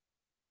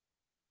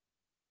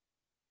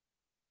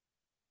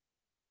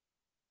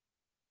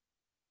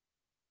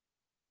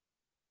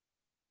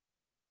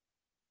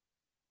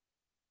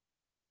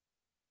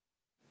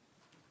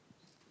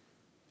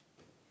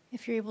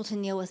If you're able to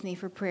kneel with me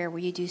for prayer, will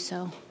you do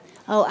so?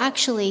 Oh,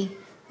 actually,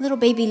 little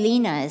baby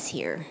Lena is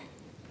here.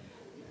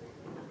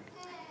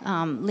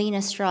 Lena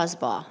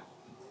Strasbaugh.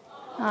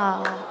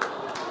 Oh.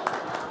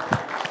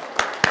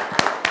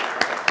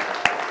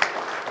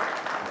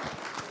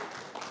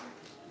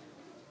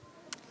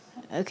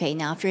 Okay,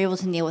 now if you're able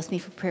to kneel with me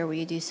for prayer, will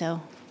you do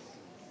so?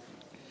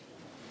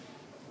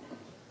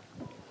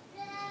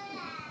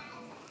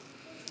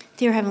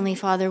 Dear Heavenly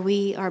Father,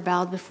 we are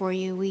bowed before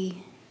you.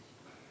 We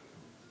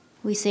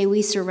say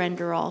we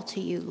surrender all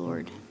to you,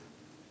 Lord.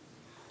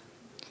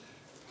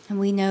 And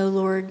we know,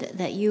 Lord,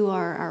 that you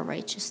are our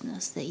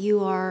righteousness, that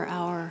you are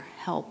our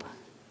help,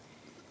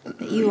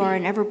 that you are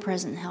an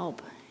ever-present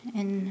help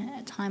in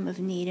a time of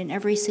need. In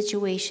every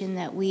situation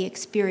that we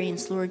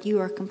experience, Lord, you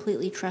are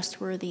completely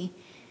trustworthy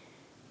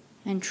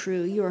and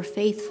true. You are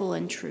faithful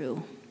and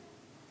true.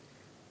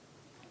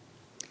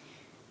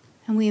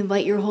 And we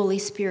invite your Holy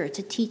Spirit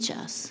to teach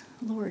us.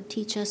 Lord,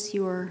 teach us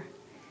your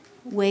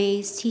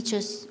ways. Teach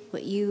us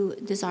what you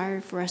desire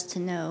for us to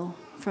know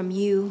from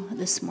you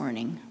this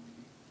morning.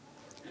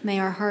 May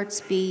our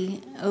hearts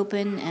be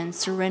open and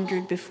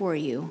surrendered before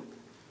you.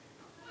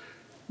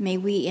 May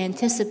we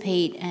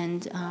anticipate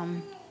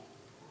and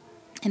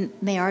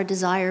may our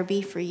desire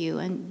be for you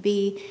and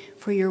be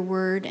for your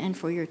word and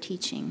for your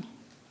teaching.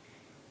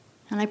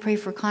 And I pray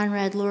for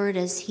Conrad, Lord,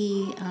 as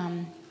he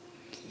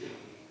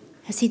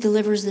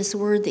delivers this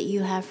word that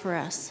you have for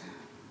us.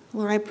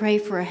 Lord, I pray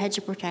for a hedge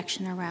of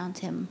protection around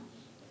him.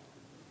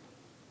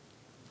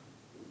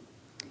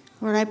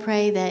 Lord, I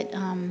pray that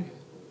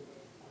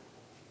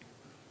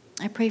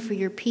I pray for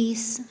your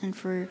peace and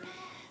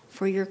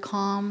for your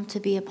calm to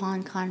be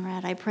upon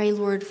Conrad. I pray,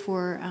 Lord,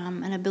 for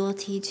an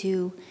ability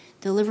to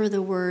deliver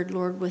the word,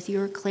 Lord, with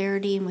your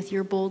clarity and with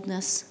your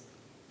boldness.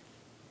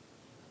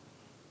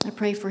 I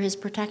pray for his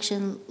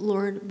protection,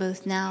 Lord,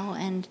 both now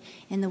and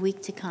in the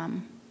week to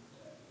come.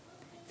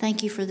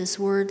 Thank you for this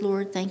word,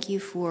 Lord. Thank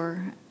you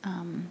for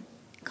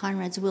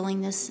Conrad's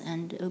willingness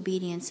and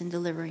obedience in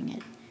delivering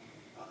it.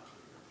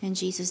 In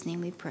Jesus'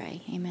 name we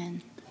pray.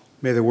 Amen.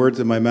 May the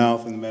words of my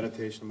mouth and the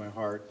meditation of my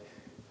heart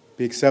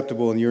be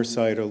acceptable in your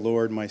sight, O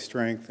Lord, my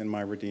strength and my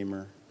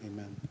Redeemer.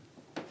 Amen.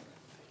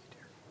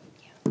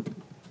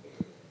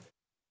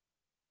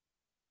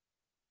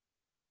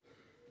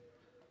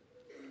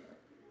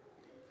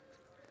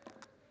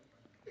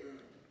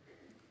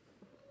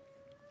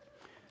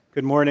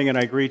 Good morning, and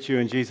I greet you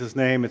in Jesus'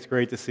 name. It's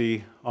great to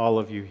see all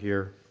of you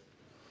here.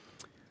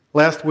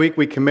 Last week,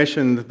 we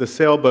commissioned the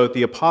sailboat,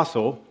 the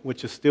Apostle,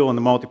 which is still in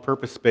the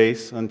multipurpose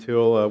space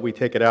until we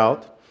take it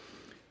out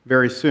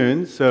very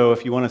soon. So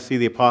if you want to see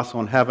the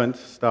Apostle and haven't,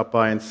 stop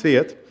by and see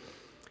it.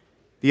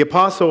 The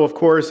Apostle, of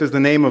course, is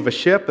the name of a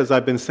ship, as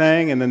I've been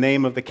saying, and the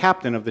name of the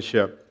captain of the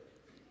ship,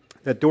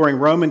 that during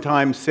Roman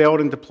times sailed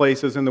into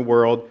places in the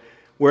world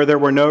where there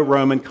were no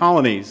Roman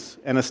colonies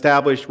and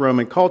established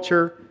Roman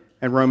culture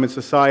and Roman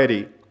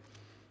society.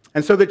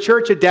 And so the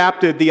church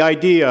adapted the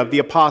idea of the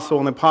apostle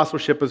and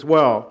apostleship as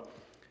well.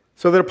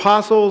 So that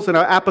apostles and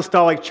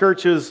apostolic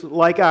churches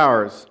like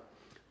ours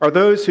are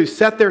those who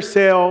set their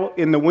sail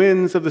in the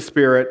winds of the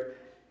Spirit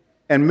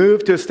and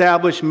move to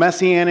establish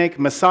messianic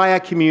Messiah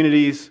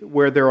communities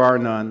where there are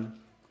none.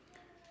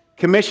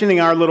 Commissioning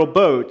our little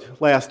boat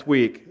last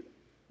week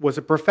was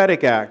a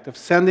prophetic act of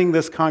sending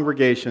this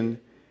congregation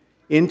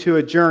into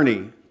a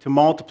journey to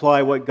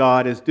multiply what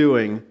God is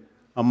doing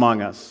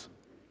among us.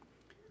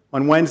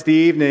 On Wednesday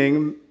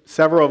evening,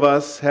 several of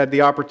us had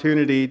the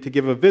opportunity to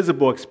give a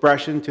visible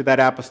expression to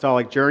that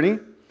apostolic journey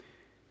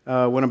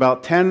when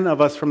about 10 of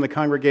us from the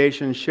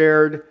congregation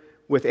shared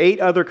with 8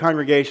 other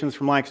congregations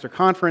from Lancaster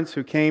Conference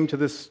who came to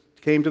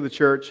the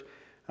church,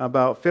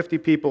 about 50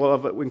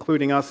 people,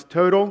 including us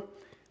total,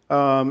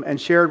 and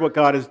shared what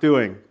God is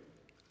doing.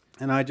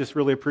 And I just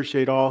really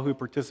appreciate all who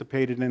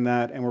participated in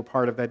that and were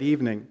part of that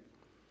evening.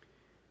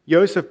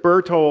 Joseph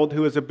Berthold,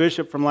 who is a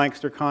bishop from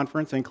Lancaster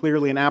Conference and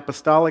clearly an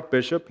apostolic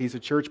bishop, he's a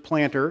church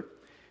planter,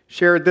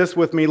 shared this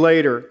with me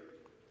later.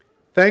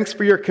 Thanks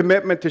for your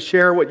commitment to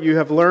share what you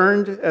have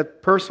learned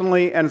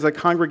personally and as a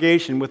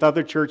congregation with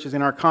other churches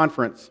in our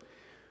conference.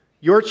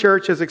 Your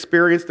church has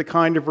experienced the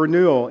kind of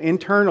renewal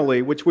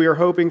internally which we are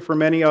hoping for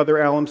many other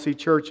LMC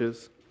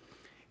churches.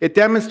 It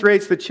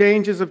demonstrates the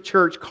changes of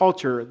church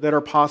culture that are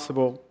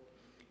possible.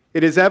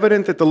 It is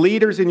evident that the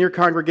leaders in your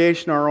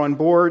congregation are on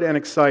board and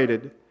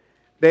excited.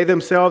 They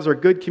themselves are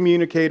good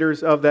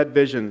communicators of that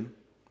vision.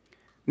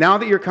 Now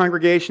that your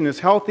congregation is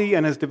healthy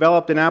and has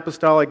developed an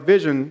apostolic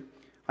vision,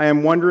 I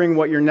am wondering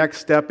what your next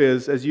step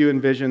is as you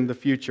envision the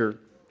future.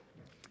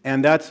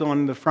 And that's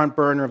on the front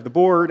burner of the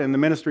board and the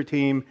ministry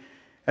team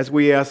as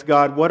we ask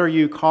God, what are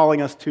you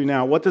calling us to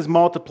now? What does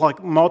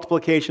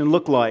multiplication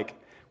look like?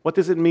 What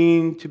does it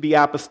mean to be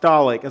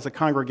apostolic as a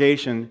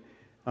congregation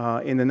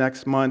in the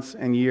next months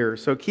and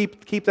years? So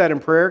keep that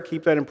in prayer.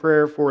 Keep that in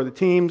prayer for the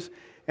teams.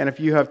 And if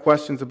you have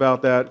questions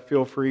about that,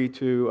 feel free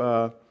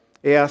to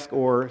ask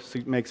or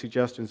make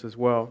suggestions as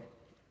well.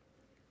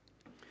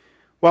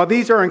 While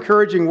these are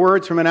encouraging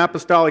words from an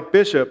apostolic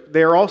bishop,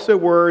 they are also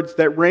words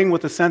that ring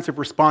with a sense of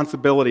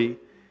responsibility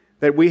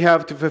that we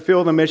have to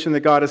fulfill the mission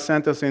that God has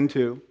sent us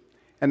into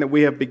and that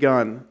we have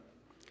begun.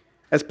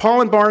 As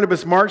Paul and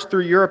Barnabas marched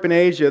through Europe and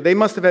Asia, they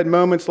must have had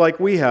moments like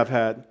we have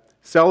had,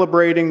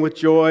 celebrating with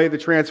joy the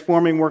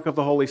transforming work of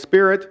the Holy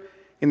Spirit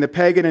in the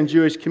pagan and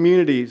Jewish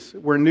communities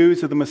where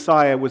news of the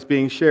Messiah was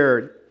being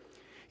shared.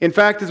 In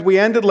fact, as we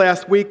ended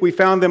last week, we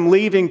found them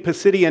leaving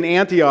Pisidian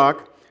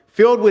Antioch,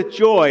 filled with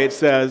joy, it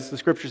says, the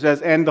scripture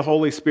says, and the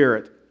Holy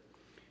Spirit.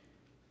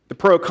 The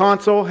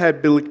proconsul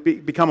had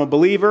become a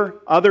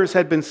believer, others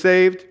had been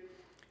saved,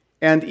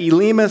 and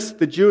Elymas,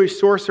 the Jewish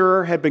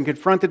sorcerer, had been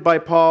confronted by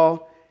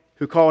Paul,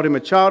 who called him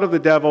a child of the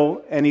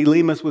devil, and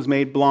Elymas was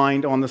made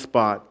blind on the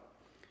spot.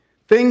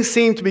 Things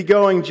seemed to be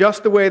going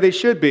just the way they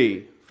should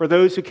be for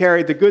those who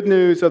carried the good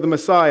news of the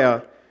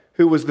Messiah,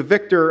 who was the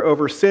victor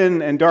over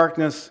sin and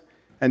darkness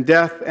and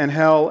death and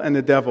hell and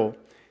the devil.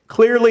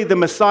 Clearly, the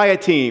Messiah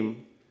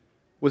team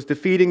was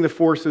defeating the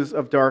forces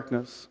of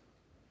darkness.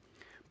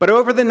 But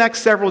over the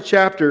next several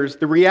chapters,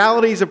 the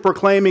realities of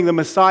proclaiming the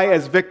Messiah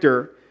as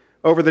victor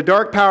over the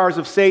dark powers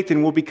of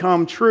Satan will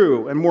become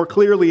true and more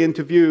clearly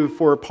into view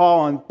for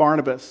Paul and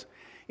Barnabas.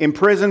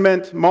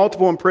 Imprisonment,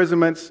 multiple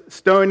imprisonments,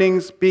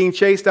 stonings, being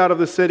chased out of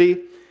the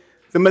city.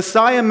 The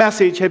Messiah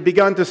message had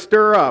begun to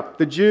stir up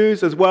the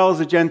Jews as well as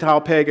the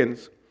Gentile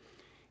pagans.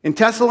 In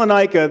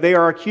Thessalonica, they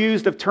are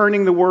accused of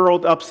turning the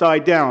world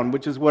upside down,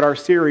 which is what our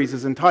series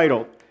is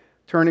entitled,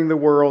 Turning the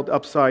World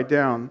Upside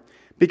Down.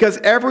 Because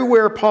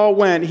everywhere Paul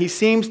went, he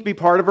seems to be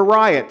part of a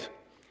riot.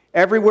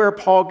 Everywhere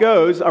Paul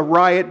goes, a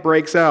riot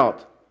breaks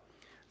out.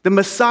 The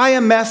Messiah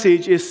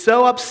message is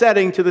so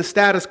upsetting to the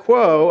status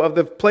quo of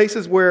the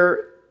places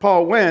where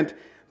Paul went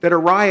that a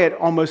riot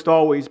almost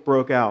always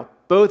broke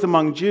out, both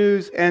among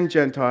Jews and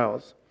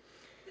Gentiles.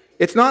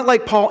 It's not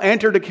like Paul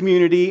entered a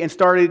community and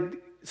started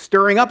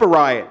stirring up a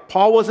riot.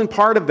 Paul wasn't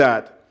part of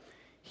that.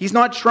 He's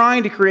not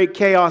trying to create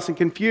chaos and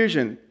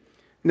confusion.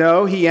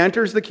 No, he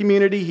enters the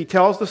community, he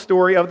tells the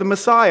story of the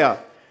Messiah,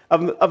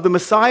 of the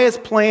Messiah's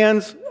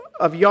plans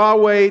of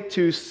Yahweh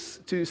to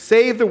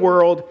save the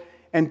world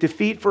and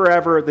defeat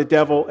forever the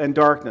devil and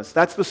darkness.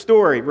 That's the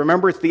story.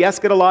 Remember, it's the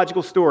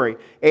eschatological story.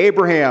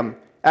 Abraham,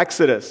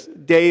 Exodus,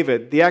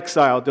 David, the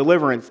exile,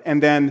 deliverance,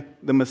 and then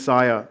the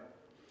Messiah.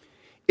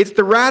 It's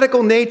the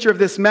radical nature of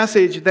this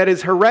message that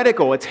is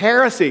heretical. It's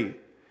heresy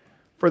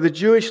for the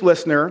Jewish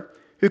listener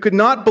who could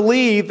not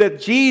believe that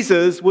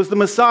Jesus was the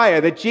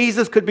Messiah, that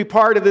Jesus could be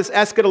part of this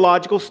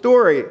eschatological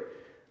story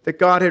that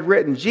God had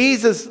written.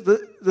 Jesus,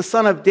 the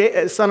son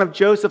of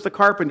Joseph the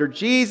carpenter,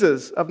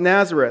 Jesus of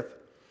Nazareth.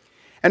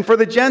 And for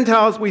the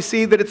Gentiles, we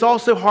see that it's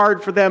also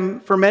hard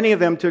for many of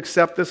them to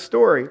accept this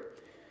story.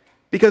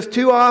 Because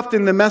too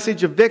often the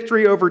message of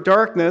victory over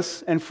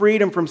darkness and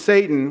freedom from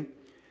Satan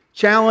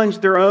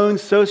challenged their own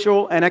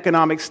social and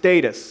economic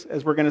status,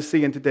 as we're going to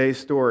see in today's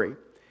story.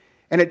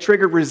 And it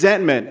triggered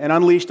resentment and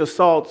unleashed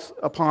assaults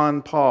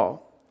upon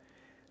Paul.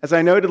 As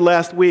I noted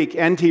last week,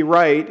 N.T.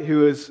 Wright,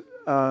 who is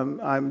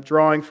I'm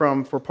drawing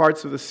from for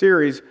parts of the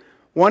series,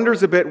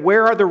 wonders a bit,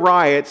 where are the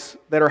riots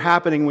that are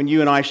happening when you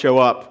and I show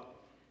up?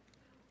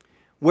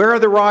 Where are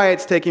the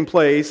riots taking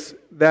place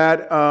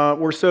that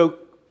were so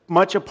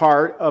much a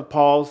part of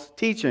Paul's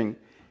teaching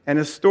and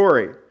his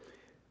story?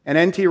 And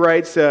N.T.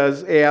 Wright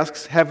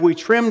asks, have we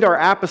trimmed our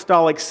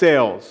apostolic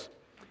sails?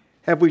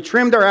 Have we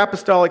trimmed our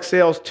apostolic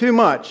sails too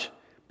much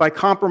by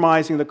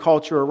compromising the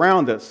culture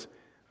around us,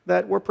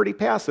 that we're pretty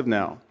passive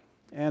now?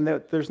 And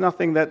that there's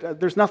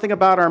nothing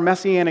about our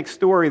messianic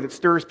story that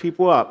stirs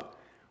people up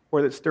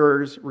or that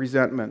stirs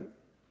resentment.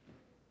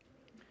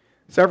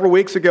 Several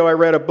weeks ago, I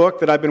read a book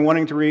that I've been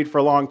wanting to read for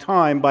a long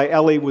time by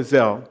Elie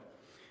Wiesel.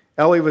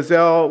 Elie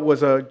Wiesel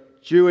was a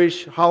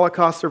Jewish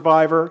Holocaust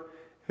survivor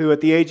who, at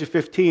the age of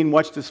 15,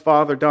 watched his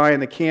father die in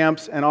the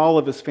camps and all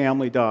of his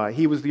family die.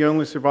 He was the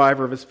only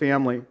survivor of his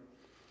family.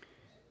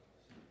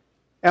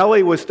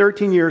 Elie was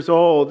 13 years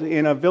old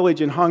in a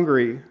village in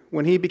Hungary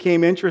when he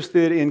became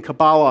interested in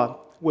Kabbalah,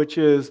 which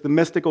is the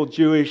mystical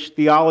Jewish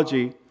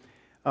theology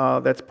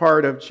that's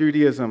part of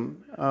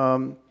Judaism.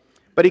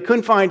 But he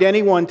couldn't find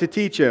anyone to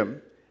teach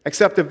him,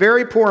 except a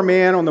very poor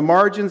man on the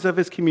margins of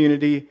his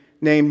community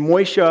named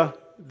Moshe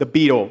the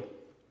Beetle.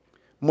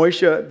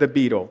 Moshe the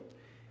Beetle.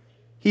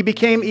 He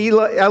became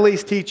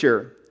Elie's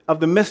teacher of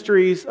the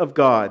mysteries of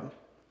God.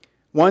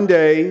 One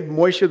day,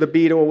 Moshe the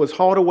Beetle was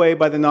hauled away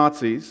by the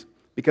Nazis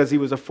because he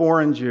was a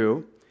foreign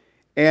Jew,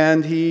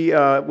 and he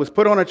was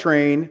put on a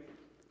train,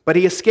 but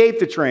he escaped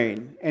the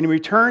train, and he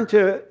returned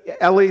to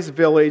Elie's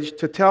village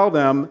to tell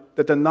them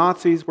that the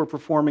Nazis were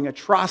performing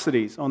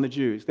atrocities on the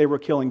Jews. They were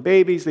killing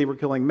babies, they were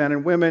killing men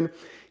and women.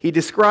 He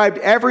described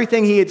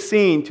everything he had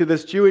seen to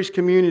this Jewish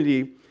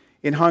community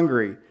in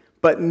Hungary,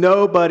 but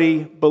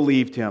nobody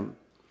believed him.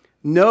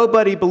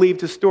 Nobody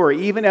believed his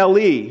story. Even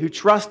Elie, who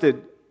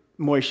trusted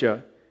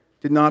Moshe,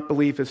 did not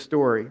believe his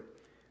story.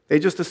 They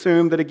just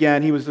assumed that,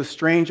 again, he was a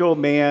strange old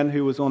man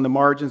who was on the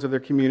margins of their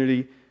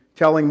community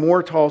telling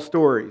more tall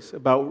stories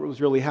about what was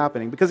really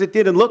happening, because it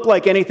didn't look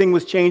like anything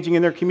was changing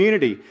in their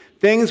community.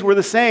 Things were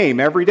the same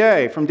every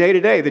day, from day to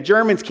day. The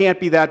Germans can't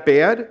be that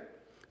bad.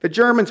 The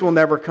Germans will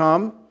never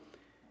come.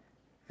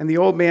 And the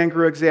old man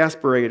grew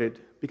exasperated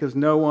because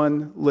no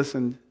one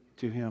listened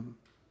to him.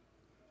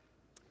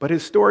 But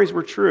his stories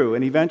were true,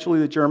 and eventually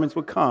the Germans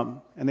would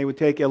come, and they would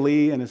take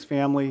Eli and his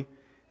family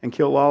and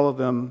kill all of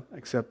them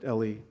except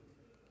Eli.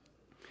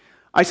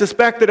 I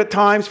suspect that at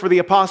times for the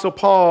Apostle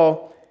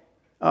Paul,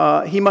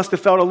 he must have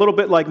felt a little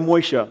bit like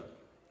Moshe,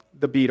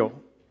 the beetle.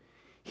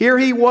 Here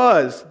he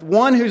was,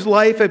 one whose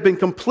life had been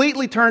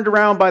completely turned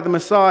around by the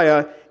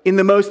Messiah in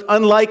the most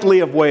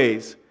unlikely of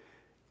ways.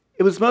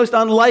 It was most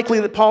unlikely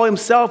that Paul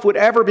himself would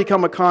ever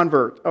become a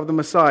convert of the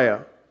Messiah.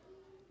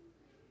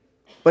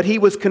 But he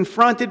was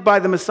confronted by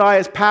the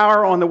Messiah's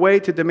power on the way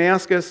to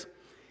Damascus,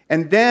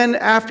 and then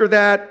after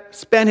that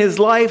spent his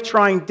life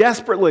trying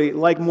desperately,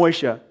 like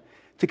Moshe,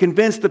 to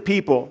convince the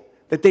people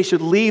that they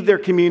should leave their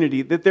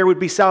community, that there would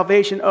be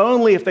salvation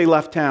only if they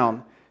left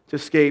town to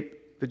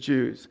escape the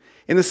Jews.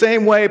 In the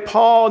same way,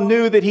 Paul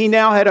knew that he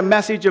now had a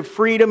message of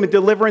freedom and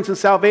deliverance and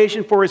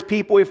salvation for his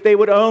people if they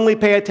would only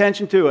pay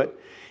attention to it,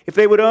 if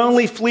they would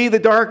only flee the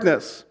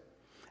darkness.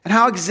 And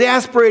how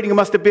exasperating it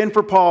must have been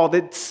for Paul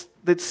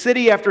that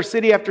city after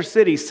city after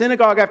city,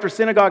 synagogue after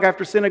synagogue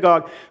after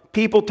synagogue,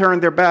 people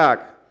turned their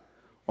back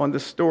on the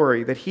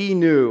story that he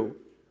knew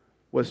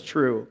was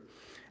true.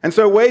 And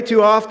so way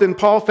too often,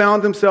 Paul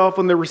found himself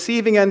on the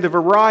receiving end of a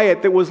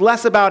riot that was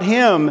less about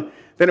him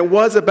than it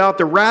was about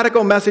the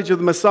radical message of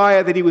the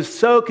Messiah that he was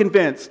so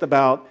convinced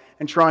about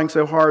and trying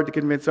so hard to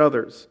convince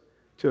others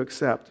to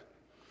accept.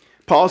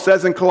 Paul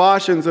says in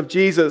Colossians of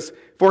Jesus,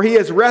 "For he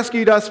has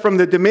rescued us from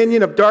the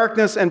dominion of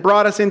darkness and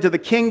brought us into the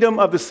kingdom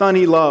of the Son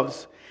he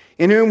loves,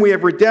 in whom we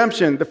have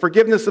redemption, the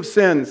forgiveness of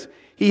sins.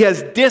 He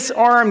has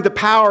disarmed the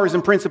powers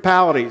and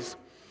principalities.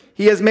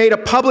 He has made a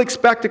public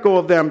spectacle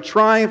of them,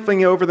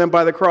 triumphing over them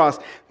by the cross."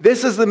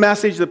 This is the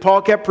message that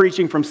Paul kept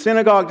preaching from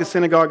synagogue to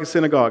synagogue to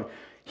synagogue.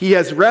 He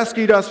has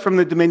rescued us from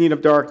the dominion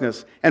of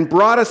darkness and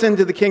brought us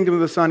into the kingdom of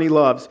the Son he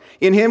loves.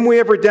 In him we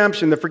have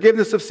redemption, the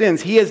forgiveness of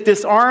sins. He has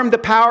disarmed the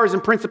powers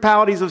and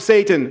principalities of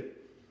Satan.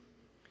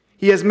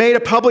 He has made a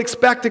public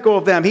spectacle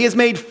of them. He has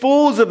made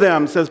fools of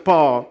them, says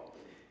Paul.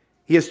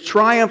 He has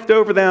triumphed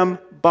over them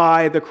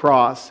by the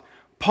cross.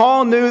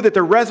 Paul knew that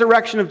the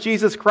resurrection of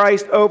Jesus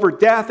Christ over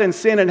death and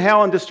sin and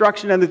hell and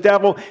destruction and the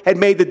devil had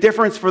made the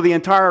difference for the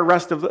entire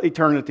rest of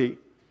eternity.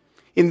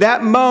 In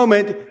that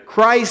moment,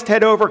 Christ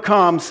had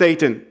overcome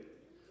Satan.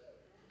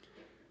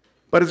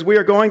 But as we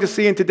are going to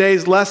see in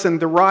today's lesson,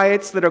 the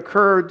riots that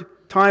occurred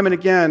time and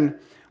again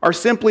are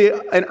simply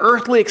an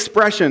earthly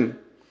expression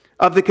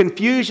of the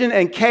confusion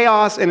and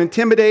chaos and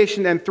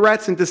intimidation and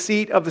threats and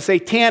deceit of the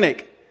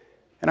satanic,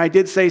 and I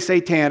did say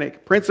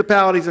satanic,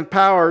 principalities and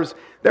powers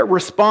that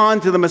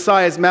respond to the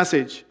Messiah's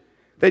message,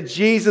 that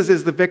Jesus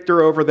is the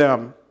victor over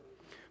them.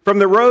 From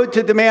the road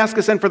to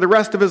Damascus and for the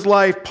rest of his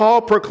life,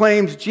 Paul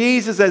proclaims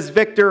Jesus as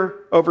victor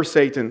over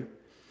Satan.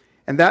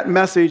 And that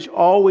message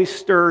always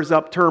stirs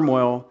up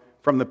turmoil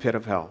from the pit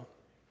of hell.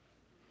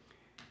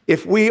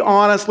 If we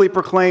honestly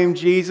proclaim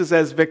Jesus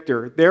as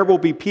victor, there will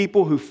be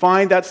people who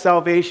find that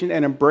salvation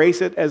and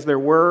embrace it as there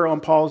were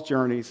on Paul's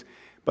journeys.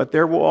 But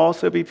there will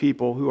also be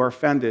people who are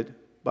offended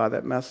by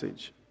that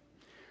message.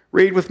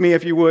 Read with me,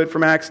 if you would,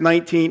 from Acts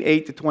 19,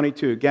 8 to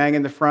 22. Gang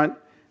in the front,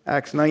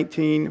 Acts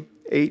 19,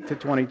 8 to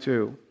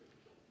 22.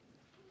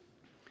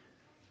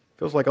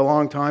 Feels like a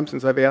long time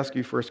since I've asked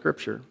you for a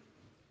scripture.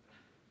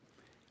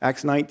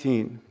 Acts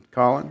 19.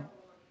 Colin?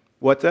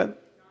 What's that?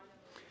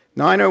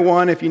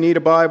 901, if you need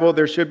a Bible,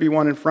 there should be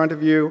one in front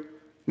of you.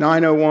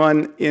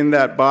 901 in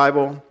that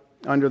Bible,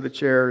 under the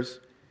chairs.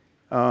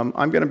 I'm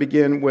going to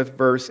begin with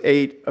verse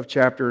 8 of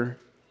chapter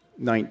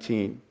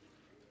 19.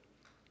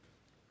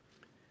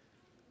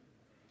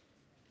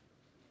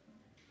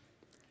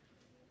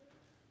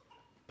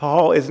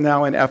 Paul is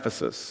now in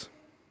Ephesus.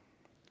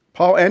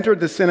 Paul entered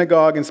the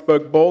synagogue and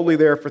spoke boldly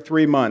there for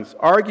 3 months,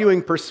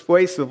 arguing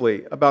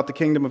persuasively about the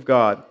kingdom of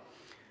God.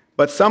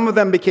 But some of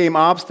them became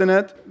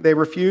obstinate. They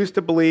refused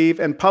to believe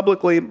and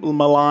publicly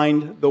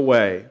maligned the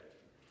way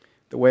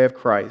of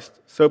Christ.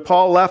 So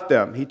Paul left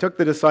them. He took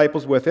the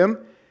disciples with him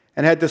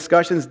and had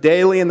discussions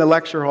daily in the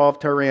lecture hall of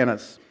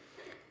Tyrannus.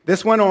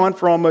 This went on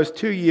for almost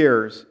 2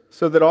 years,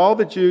 so that all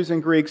the Jews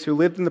and Greeks who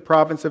lived in the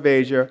province of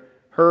Asia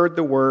heard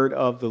the word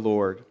of the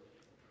Lord.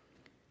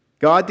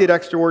 God did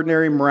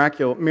extraordinary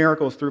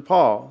miracles through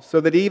Paul, so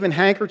that even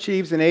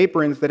handkerchiefs and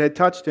aprons that had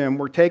touched him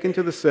were taken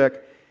to the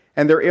sick,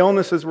 and their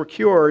illnesses were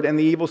cured, and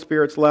the evil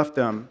spirits left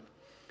them.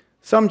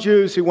 Some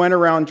Jews who went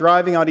around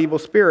driving out evil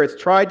spirits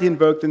tried to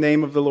invoke the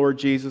name of the Lord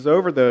Jesus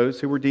over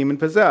those who were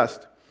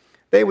demon-possessed.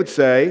 They would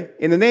say,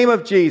 "In the name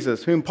of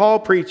Jesus, whom Paul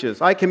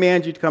preaches, I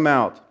command you to come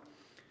out."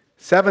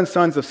 7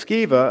 sons of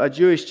Sceva, a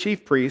Jewish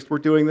chief priest, were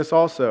doing this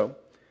also.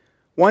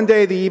 One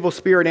day the evil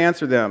spirit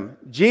answered them,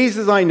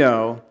 "Jesus I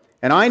know,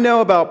 and I know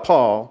about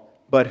Paul,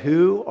 but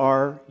who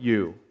are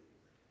you?"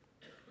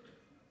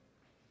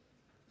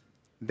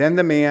 Then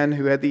the man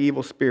who had the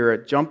evil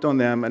spirit jumped on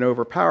them and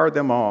overpowered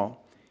them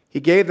all. He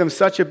gave them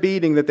such a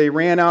beating that they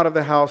ran out of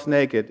the house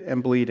naked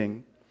and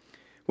bleeding.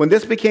 When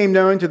this became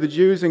known to the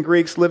Jews and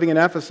Greeks living in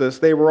Ephesus,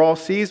 they were all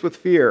seized with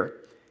fear,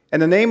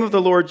 and the name of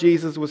the Lord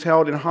Jesus was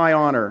held in high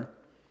honor.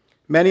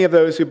 Many of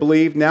those who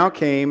believed now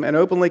came and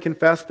openly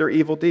confessed their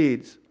evil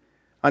deeds.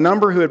 A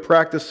number who had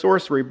practiced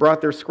sorcery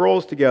brought their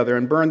scrolls together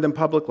and burned them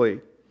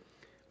publicly.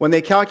 When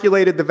they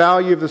calculated the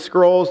value of the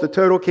scrolls, the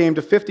total came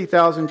to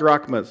 50,000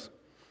 drachmas.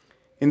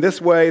 In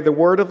this way, the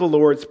word of the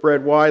Lord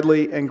spread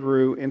widely and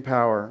grew in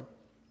power.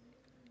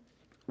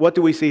 What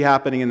do we see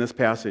happening in this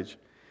passage?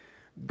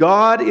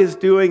 God is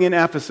doing in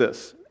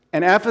Ephesus,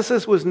 and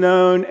Ephesus was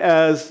known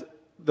as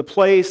the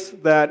place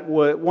that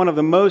was one of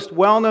the most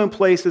well-known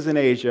places in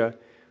Asia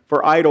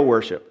for idol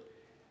worship.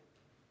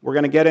 We're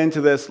going to get into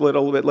this a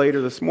little bit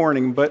later this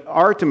morning, but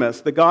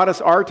Artemis, the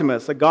goddess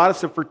Artemis, a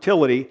goddess of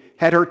fertility,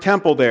 had her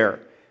temple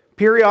there.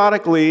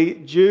 Periodically,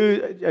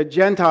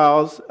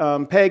 Gentiles,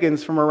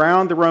 pagans from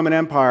around the Roman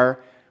Empire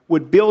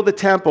would build a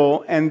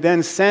temple and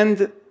then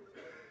send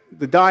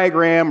the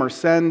diagram or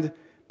send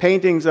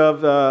paintings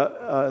of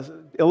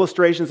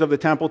illustrations of the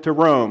temple to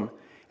Rome.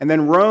 And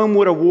then Rome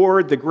would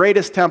award the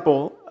greatest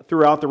temple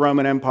throughout the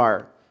Roman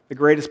Empire, the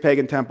greatest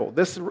pagan temple.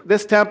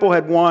 This temple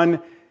had won,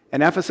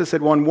 and Ephesus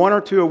had won 1 or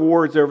 2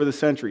 awards over the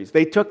centuries.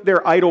 They took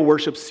their idol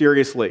worship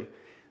seriously.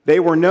 They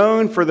were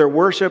known for their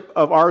worship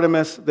of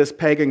Artemis, this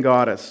pagan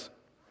goddess.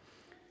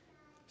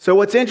 So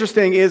what's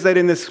interesting is that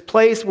in this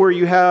place where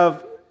you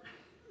have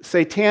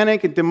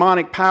satanic and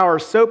demonic power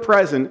so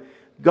present,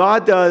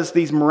 God does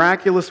these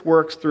miraculous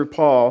works through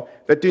Paul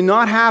that do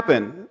not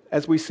happen,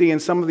 as we see in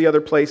some of the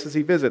other places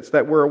he visits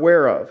that we're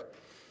aware of.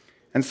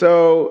 And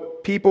so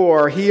people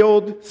are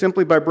healed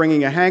simply by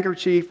bringing a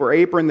handkerchief or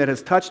apron that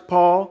has touched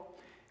Paul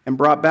and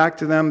brought back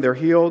to them. They're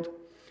healed.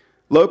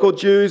 Local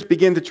Jews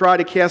begin to try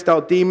to cast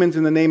out demons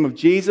in the name of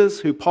Jesus,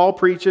 who Paul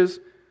preaches,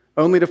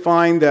 only to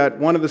find that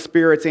one of the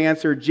spirits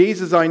answered,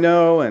 "Jesus I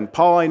know, and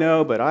Paul I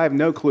know, but I have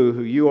no clue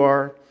who you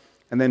are,"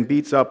 and then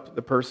beats up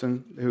the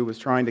person who was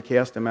trying to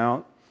cast him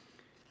out.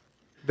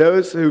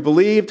 Those who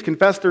believed,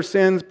 confessed their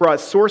sins, brought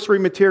sorcery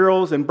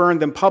materials and burned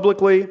them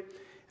publicly,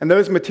 and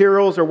those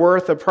materials are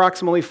worth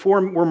approximately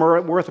 $4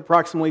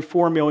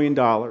 million.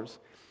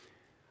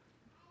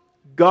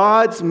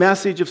 God's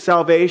message of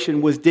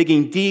salvation was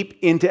digging deep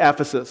into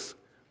Ephesus,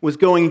 was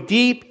going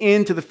deep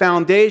into the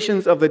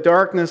foundations of the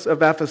darkness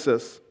of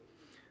Ephesus.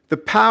 The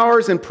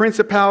powers and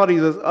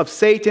principalities of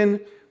Satan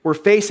were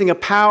facing a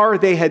power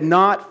they had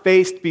not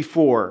faced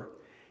before,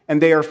 and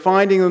they are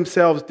finding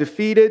themselves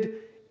defeated,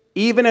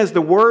 even as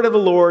the word of the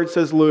Lord,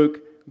 says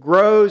Luke,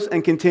 grows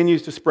and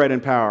continues to spread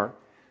in power.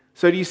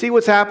 So do you see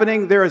what's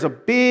happening? There is a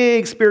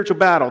big spiritual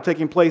battle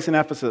taking place in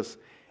Ephesus,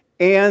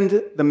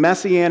 and the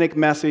messianic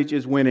message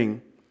is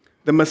winning.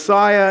 The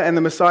Messiah and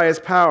the Messiah's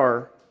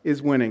power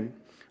is winning.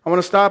 I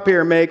want to stop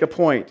here and make a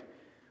point.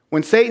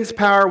 When Satan's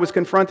power was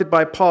confronted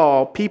by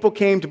Paul, people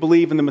came to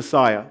believe in the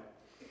Messiah,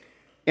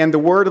 and the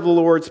word of the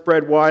Lord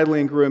spread widely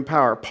and grew in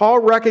power. Paul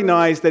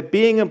recognized that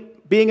being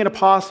an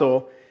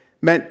apostle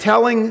meant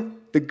telling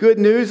the good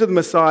news of the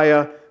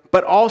Messiah,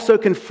 but also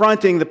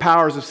confronting the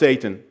powers of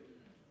Satan.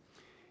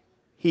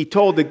 He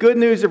told the good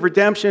news of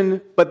redemption,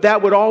 but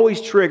that would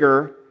always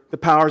trigger the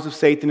powers of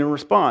Satan in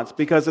response.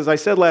 Because as I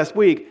said last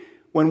week,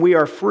 when we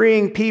are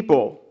freeing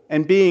people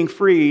and being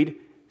freed,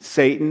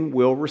 Satan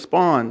will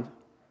respond.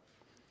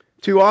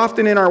 Too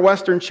often in our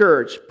Western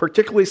church,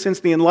 particularly since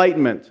the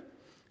Enlightenment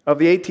of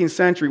the 18th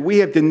century, we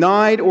have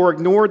denied or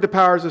ignored the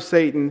powers of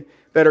Satan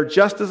that are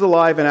just as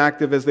alive and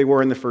active as they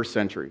were in the first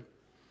century.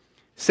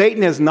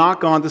 Satan has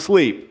not gone to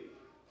sleep.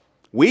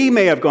 We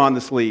may have gone to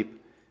sleep,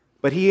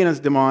 but he and his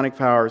demonic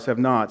powers have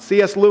not.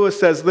 C.S. Lewis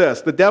says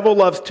this: the devil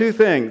loves 2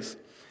 things.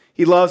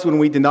 He loves when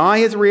we deny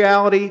his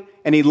reality,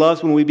 and he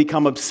loves when we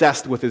become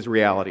obsessed with his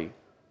reality.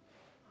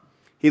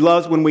 He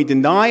loves when we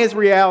deny his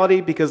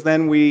reality because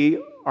then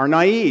we are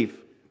naive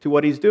to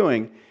what he's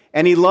doing.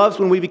 And he loves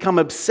when we become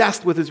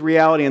obsessed with his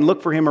reality and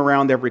look for him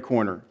around every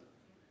corner.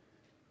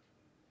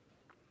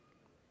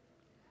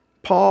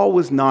 Paul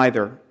was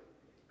neither.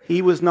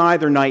 He was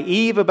neither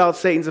naive about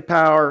Satan's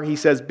power, he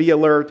says, be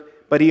alert,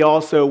 but he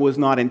also was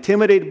not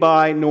intimidated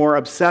by nor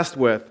obsessed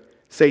with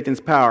Satan's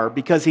power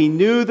because he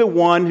knew the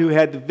one who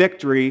had the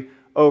victory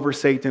over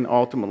Satan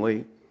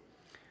ultimately.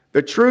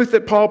 The truth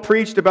that Paul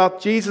preached about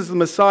Jesus the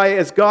Messiah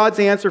as God's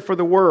answer for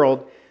the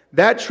world,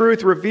 that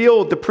truth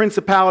revealed the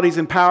principalities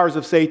and powers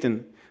of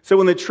Satan. So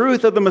when the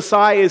truth of the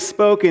Messiah is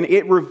spoken,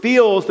 it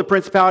reveals the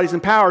principalities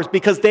and powers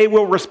because they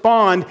will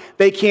respond.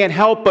 They can't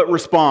help but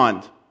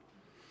respond.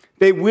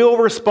 They will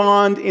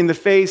respond in the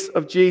face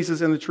of Jesus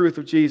and the truth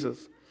of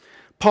Jesus.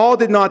 Paul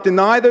did not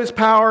deny those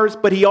powers,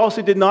 but he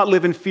also did not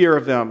live in fear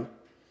of them.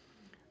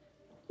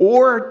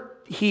 Or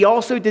he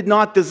also did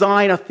not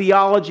design a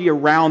theology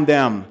around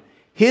them.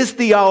 His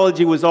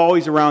theology was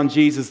always around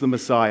Jesus the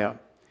Messiah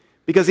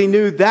because he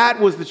knew that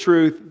was the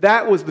truth,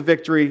 that was the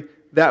victory,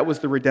 that was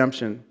the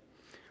redemption.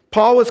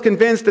 Paul was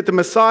convinced that the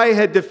Messiah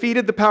had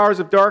defeated the powers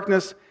of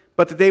darkness,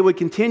 but that they would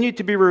continue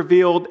to be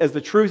revealed as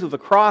the truth of the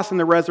cross and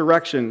the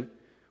resurrection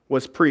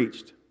was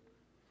preached.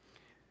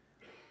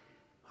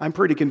 I'm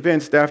pretty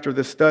convinced after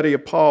this study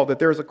of Paul that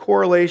there's a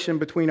correlation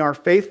between our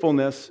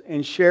faithfulness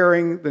in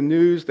sharing the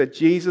news that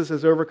Jesus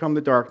has overcome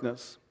the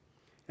darkness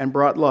and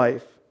brought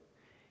life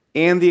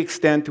and the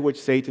extent to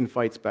which Satan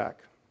fights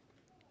back.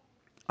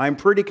 I'm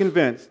pretty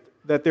convinced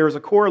that there is a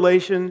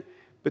correlation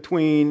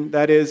between,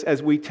 that is,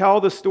 as we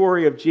tell the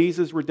story of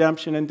Jesus'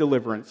 redemption and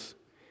deliverance,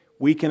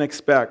 we can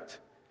expect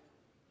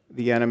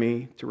the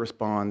enemy to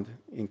respond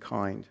in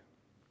kind.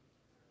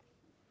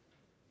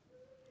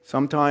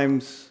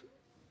 Sometimes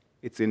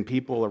it's in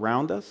people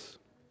around us.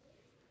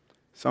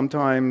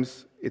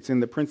 Sometimes it's in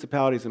the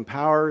principalities and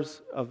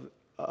powers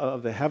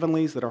of the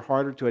heavenlies that are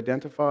harder to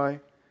identify.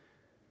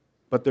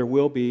 But there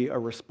will be a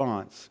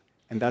response.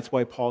 And that's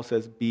why Paul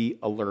says, be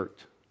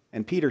alert.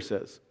 And Peter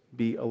says,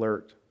 be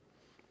alert.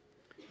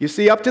 You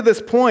see, up to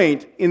this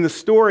point in the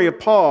story of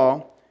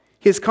Paul,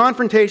 his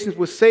confrontations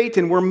with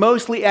Satan were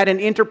mostly at an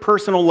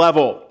interpersonal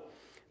level.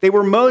 They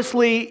were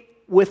mostly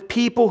with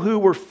people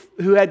who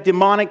had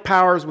demonic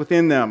powers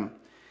within them.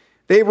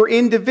 They were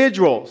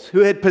individuals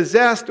who had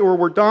possessed or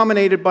were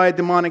dominated by a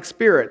demonic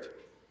spirit.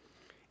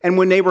 And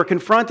when they were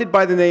confronted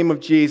by the name of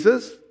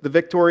Jesus, the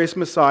victorious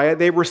Messiah,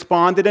 they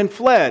responded and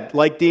fled,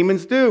 like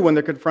demons do when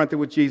they're confronted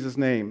with Jesus'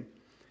 name.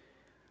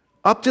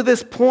 Up to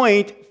this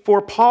point,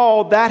 for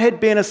Paul, that had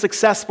been a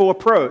successful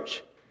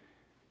approach.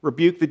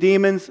 Rebuke the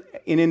demons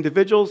in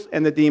individuals,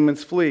 and the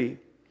demons flee.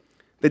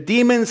 The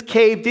demons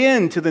caved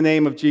in to the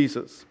name of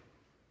Jesus.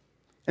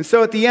 And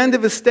so at the end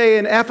of his stay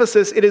in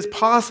Ephesus, it is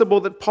possible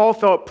that Paul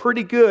felt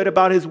pretty good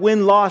about his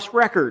win-loss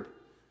record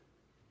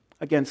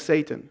against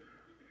Satan.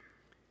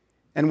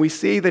 And we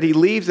see that he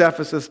leaves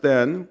Ephesus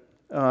then.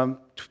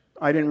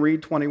 I didn't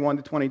read 21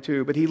 to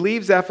 22, but he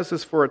leaves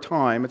Ephesus for a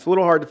time. It's a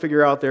little hard to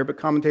figure out there, but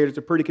commentators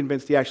are pretty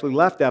convinced he actually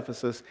left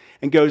Ephesus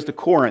and goes to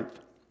Corinth.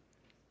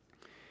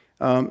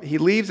 He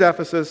leaves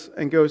Ephesus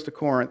and goes to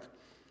Corinth.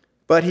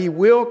 But he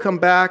will come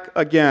back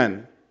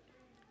again,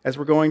 as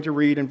we're going to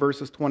read in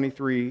verses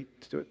 23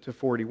 to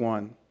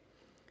 41.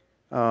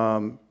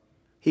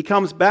 He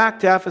comes back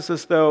to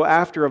Ephesus, though,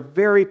 after a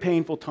very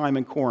painful time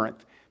in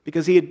Corinth,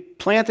 because he had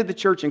planted the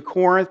church in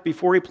Corinth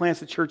before he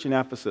plants the church in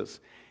Ephesus.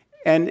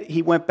 And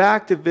he went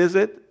back to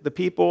visit the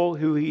people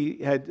who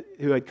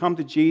had come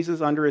to Jesus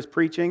under his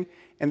preaching,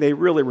 and they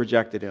really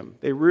rejected him.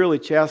 They really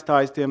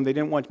chastised him. They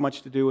didn't want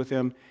much to do with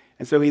him.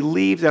 And so he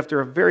leaves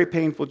after a very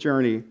painful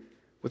journey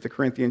with the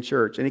Corinthian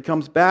church. And he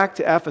comes back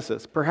to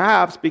Ephesus,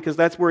 perhaps because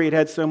that's where he'd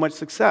had so much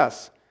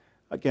success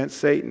against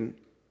Satan.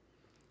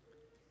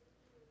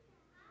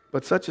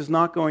 But such is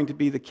not going to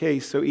be the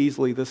case so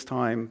easily this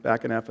time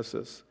back in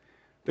Ephesus.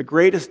 The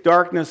greatest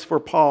darkness for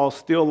Paul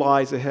still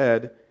lies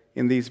ahead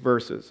in these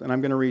verses. And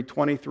I'm going to read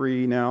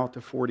 23 now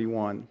to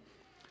 41.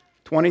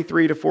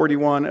 23 to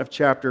 41 of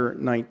chapter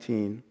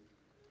 19.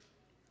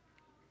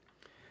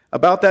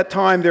 About that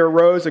time there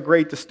arose a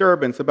great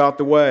disturbance about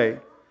the way.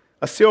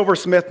 A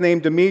silversmith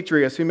named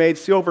Demetrius, who made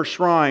silver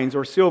shrines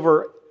or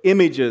silver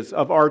images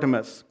of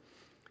Artemis,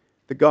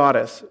 the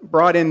goddess,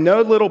 brought in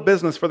no little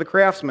business for the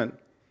craftsmen.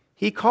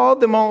 He called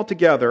them all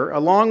together,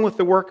 along with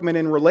the workmen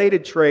in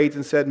related trades,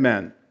 and said,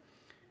 "Men,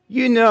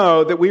 you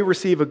know that we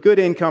receive a good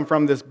income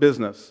from this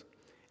business.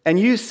 And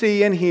you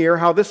see and hear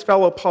how this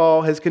fellow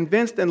Paul has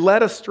convinced and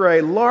led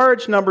astray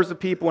large numbers of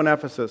people in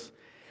Ephesus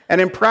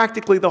and in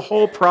practically the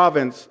whole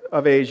province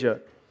of Asia.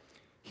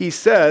 He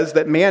says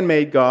that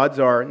man-made gods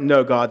are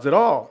no gods at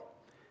all.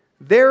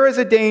 There is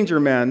a danger,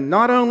 men,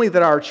 not only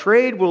that our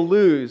trade will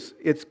lose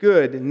its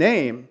good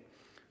name,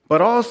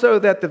 but also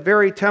that the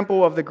very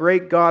temple of the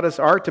great goddess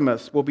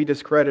Artemis will be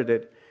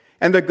discredited.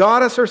 And the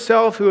goddess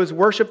herself, who is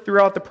worshipped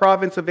throughout the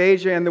province of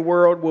Asia and the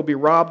world, will be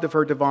robbed of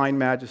her divine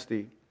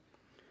majesty."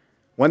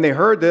 When they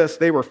heard this,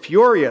 they were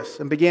furious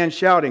and began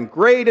shouting,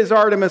 "Great is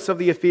Artemis of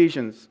the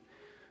Ephesians!"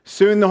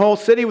 Soon the whole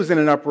city was in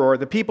an uproar.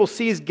 The people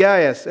seized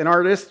Gaius and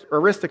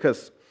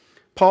Aristarchus,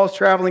 Paul's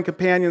traveling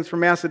companions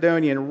from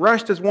Macedonia, and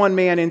rushed as one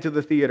man into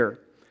the theater.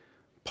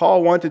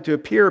 Paul wanted to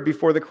appear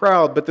before the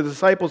crowd, but the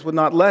disciples would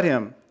not let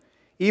him.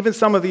 Even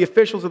some of the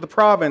officials of the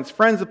province,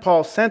 friends of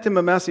Paul, sent him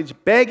a message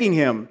begging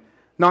him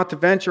not to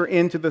venture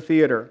into the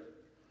theater.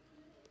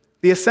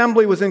 The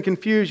assembly was in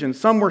confusion.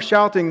 Some were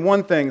shouting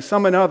one thing,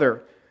 some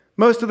another.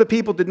 Most of the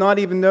people did not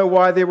even know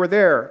why they were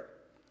there.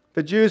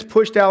 The Jews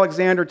pushed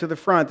Alexander to the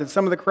front, and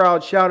some of the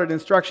crowd shouted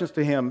instructions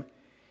to him.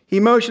 He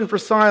motioned for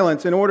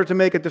silence in order to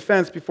make a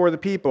defense before the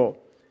people.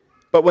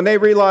 But when they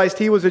realized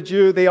he was a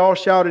Jew, they all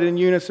shouted in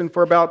unison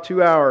for about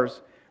 2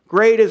 hours,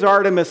 "Great is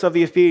Artemis of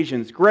the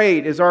Ephesians!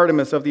 Great is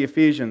Artemis of the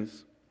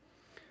Ephesians!"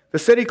 The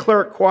city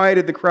clerk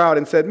quieted the crowd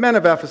and said, "Men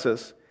of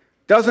Ephesus,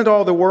 doesn't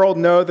all the world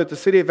know that the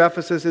city of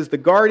Ephesus is the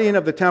guardian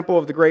of the temple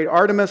of the great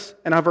Artemis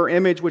and of her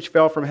image which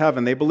fell from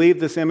heaven?" They believed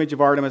this image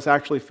of Artemis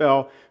actually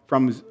fell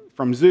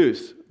from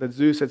Zeus, that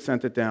Zeus had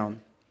sent it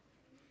down.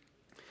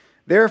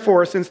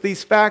 "Therefore, since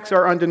these facts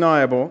are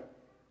undeniable,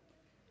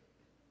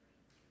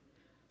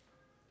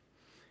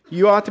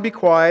 you ought to be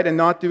quiet and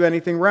not do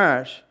anything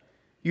rash.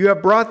 You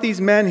have brought these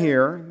men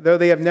here, though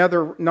they have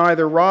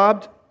neither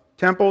robbed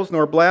temples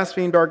nor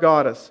blasphemed our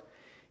goddess.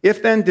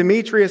 If then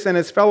Demetrius and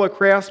his fellow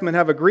craftsmen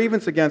have a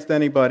grievance against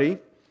anybody,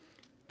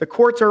 the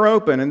courts are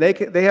open and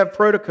they have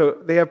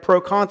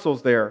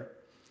proconsuls there.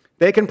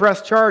 They can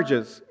press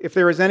charges. If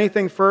there is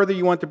anything further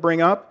you want to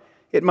bring up,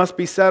 it must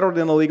be settled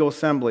in a legal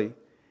assembly.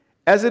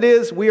 As it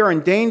is, we are in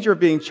danger of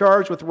being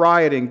charged with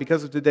rioting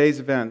because of today's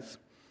events.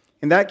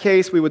 In that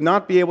case, we would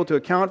not be able to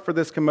account for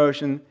this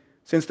commotion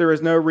since there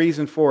is no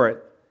reason for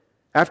it.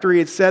 After he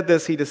had said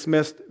this, he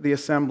dismissed the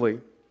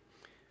assembly.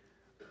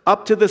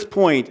 Up to this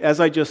point, as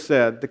I just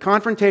said, the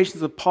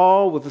confrontations of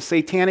Paul with the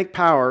satanic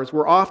powers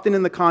were often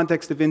in the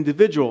context of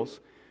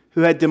individuals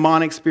who had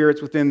demonic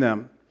spirits within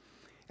them.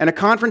 And a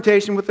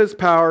confrontation with those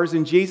powers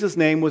in Jesus'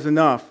 name was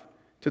enough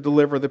to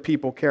deliver the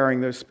people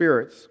carrying those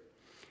spirits.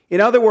 In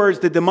other words,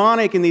 the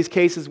demonic in these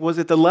cases was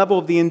at the level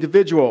of the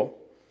individual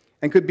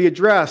and could be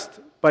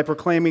addressed by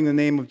proclaiming the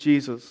name of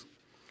Jesus.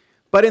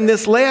 But in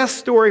this last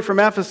story from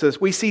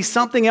Ephesus, we see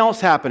something else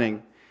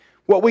happening.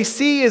 What we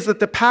see is that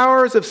the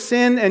powers of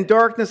sin and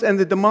darkness and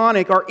the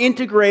demonic are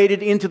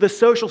integrated into the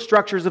social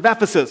structures of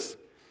Ephesus.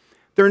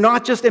 They're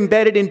not just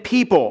embedded in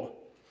people.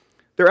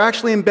 They're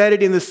actually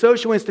embedded in the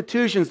social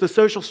institutions, the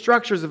social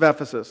structures of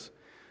Ephesus.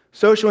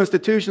 Social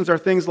institutions are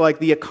things like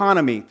the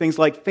economy, things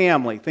like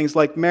family, things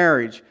like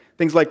marriage,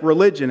 things like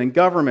religion and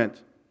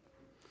government.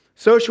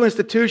 Social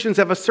institutions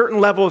have a certain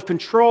level of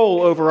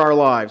control over our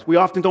lives. We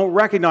often don't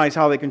recognize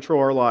how they control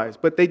our lives,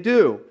 but they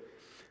do.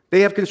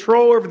 They have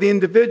control over the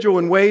individual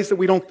in ways that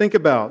we don't think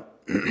about.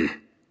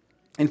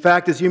 In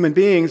fact, as human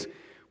beings,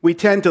 we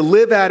tend to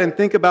live at and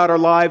think about our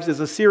lives as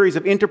a series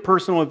of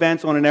interpersonal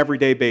events on an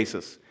everyday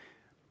basis.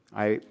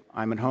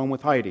 I'm at home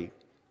with Heidi.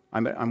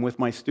 I'm with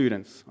my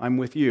students. I'm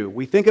with you.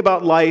 We think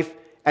about life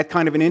at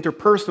kind of an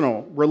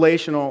interpersonal,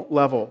 relational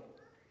level.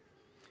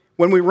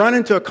 When we run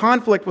into a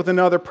conflict with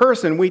another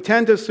person, we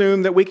tend to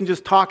assume that we can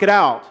just talk it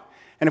out.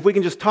 And if we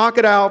can just talk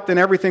it out, then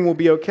everything will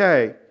be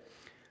okay.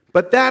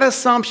 But that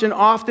assumption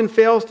often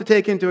fails to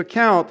take into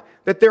account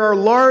that there are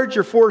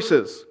larger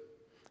forces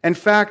and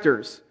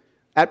factors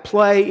at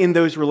play in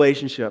those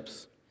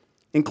relationships,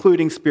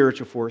 including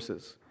spiritual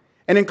forces,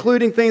 and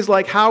including things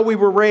like how we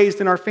were raised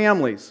in our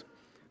families,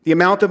 the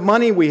amount of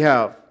money we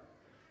have,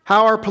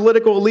 how our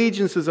political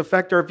allegiances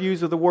affect our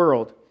views of the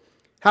world,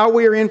 how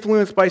we are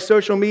influenced by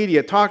social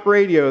media, talk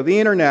radio, the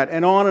internet,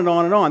 and on and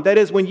on and on. That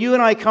is, when you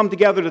and I come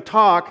together to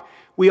talk,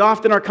 we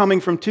often are coming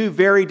from two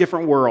very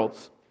different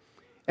worlds.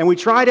 And we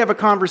try to have a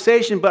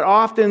conversation, but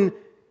often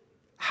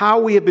how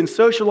we have been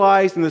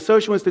socialized and the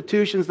social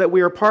institutions that we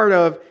are part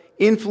of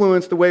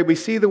influence the way we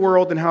see the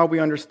world and how we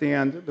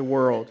understand the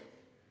world.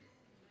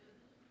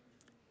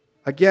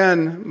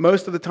 Again,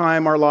 most of the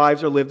time our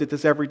lives are lived at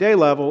this everyday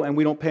level and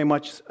we don't pay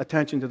much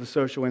attention to the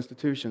social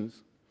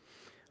institutions.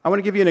 I want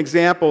to give you an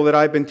example that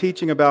I've been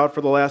teaching about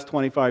for the last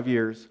 25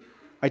 years.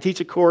 I teach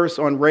a course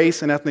on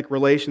race and ethnic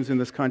relations in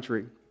this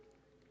country.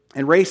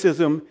 And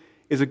racism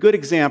is a good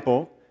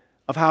example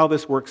of how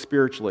this works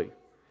spiritually.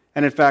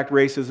 And in fact,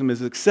 racism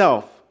is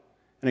itself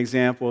an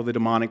example of the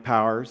demonic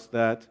powers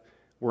that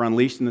were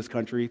unleashed in this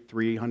country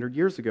 300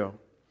 years ago.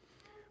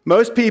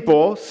 Most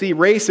people see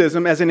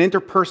racism as an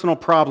interpersonal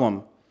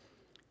problem.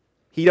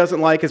 He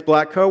doesn't like his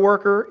black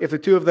coworker. If the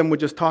two of them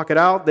would just talk it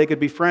out, they could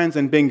be friends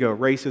and bingo,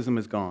 racism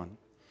is gone.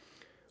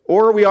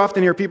 Or we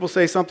often hear people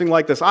say something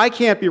like this: I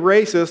can't be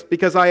racist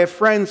because I have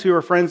friends who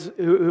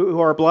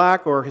are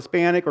black or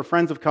Hispanic or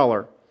friends of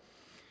color.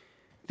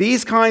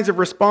 These kinds of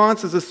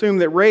responses assume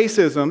that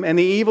racism and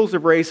the evils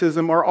of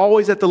racism are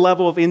always at the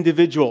level of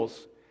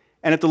individuals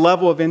and at the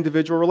level of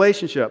individual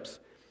relationships,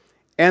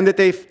 and that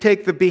they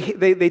take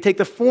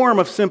the form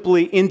of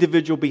simply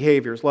individual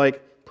behaviors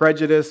like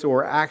prejudice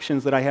or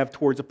actions that I have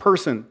towards a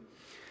person.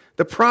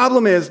 The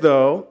problem is,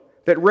 though,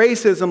 that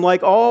racism,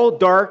 like all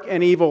dark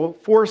and evil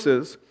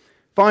forces,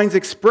 finds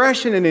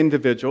expression in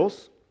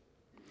individuals,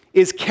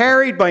 is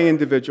carried by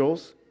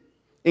individuals,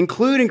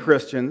 including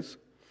Christians,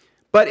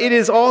 but it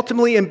is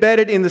ultimately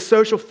embedded in the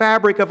social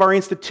fabric of our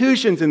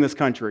institutions in this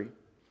country.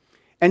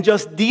 And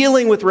just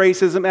dealing with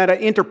racism at an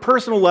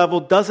interpersonal level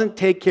doesn't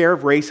take care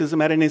of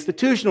racism at an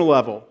institutional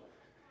level,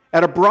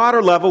 at a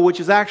broader level, which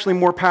is actually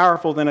more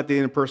powerful than at the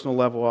interpersonal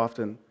level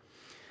often.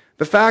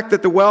 The fact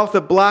that the wealth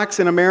of blacks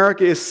in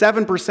America is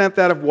 7%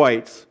 that of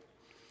whites,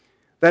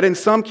 that in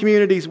some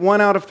communities 1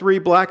 out of 3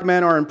 black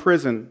men are in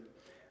prison,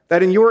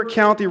 that in York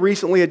County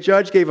recently a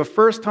judge gave a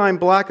first-time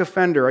black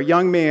offender, a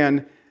young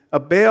man, a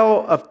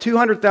bail of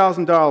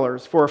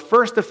 $200,000 for a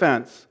first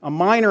offense, a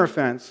minor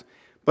offense,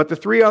 but the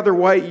 3 other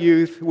white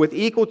youth with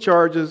equal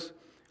charges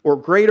or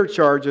greater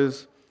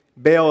charges,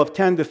 bail of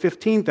 $10,000 to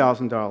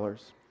 $15,000.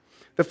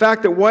 The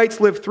fact that whites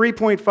live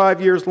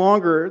 3.5 years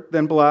longer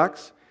than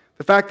blacks,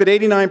 the fact that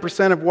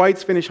 89% of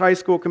whites finish high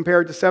school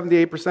compared to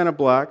 78% of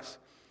blacks,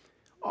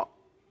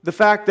 the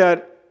fact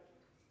that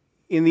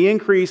in the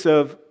increase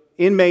of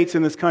inmates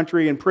in this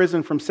country in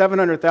prison from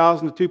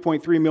 700,000 to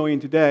 2.3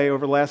 million today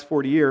over the last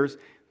 40 years,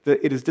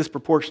 that it is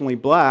disproportionately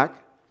black,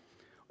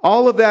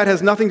 all of that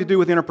has nothing to do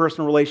with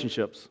interpersonal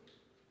relationships.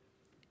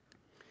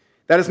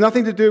 That has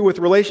nothing to do with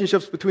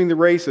relationships between the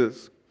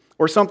races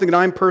or something that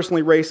I'm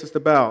personally racist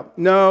about.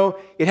 No,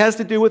 it has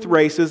to do with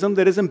racism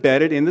that is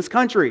embedded in this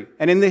country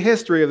and in the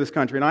history of this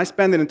country. And I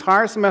spend an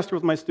entire semester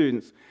with my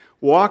students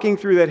walking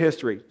through that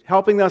history,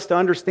 helping us to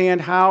understand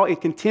how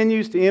it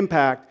continues to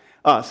impact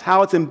us,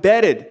 how it's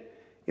embedded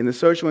in the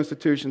social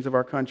institutions of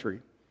our country.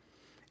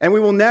 And we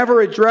will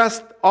never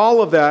address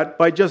all of that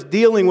by just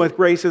dealing with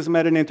racism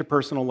at an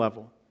interpersonal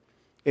level.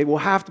 It will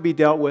have to be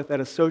dealt with at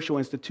a social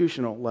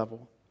institutional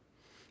level.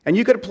 And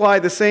you could apply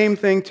the same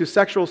thing to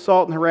sexual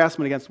assault and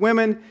harassment against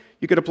women.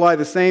 You could apply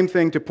the same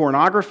thing to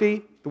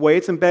pornography, the way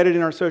it's embedded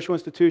in our social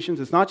institutions.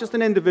 It's not just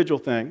an individual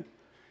thing.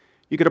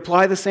 You could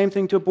apply the same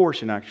thing to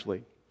abortion,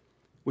 actually,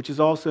 which is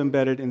also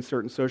embedded in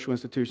certain social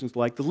institutions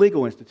like the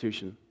legal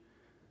institution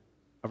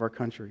of our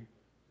country.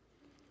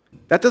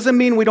 That doesn't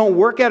mean we don't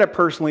work at it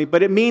personally,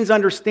 but it means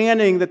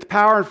understanding that the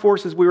power and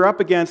forces we are up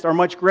against are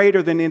much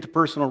greater than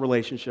interpersonal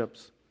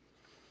relationships.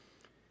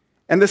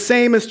 And the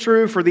same is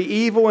true for the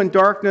evil and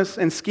darkness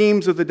and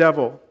schemes of the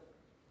devil.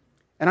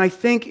 And I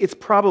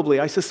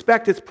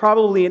suspect it's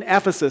probably in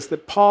Ephesus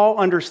that Paul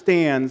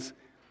understands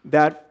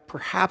that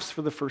perhaps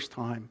for the first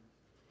time.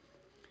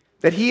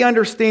 That he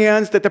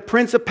understands that the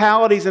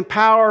principalities and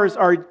powers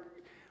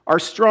are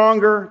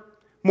stronger,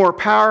 more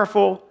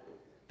powerful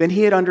than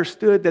he had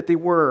understood that they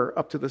were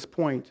up to this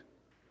point.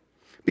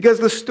 Because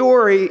the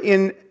story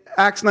in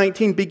Acts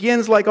 19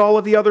 begins like all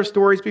of the other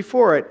stories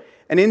before it.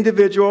 An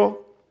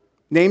individual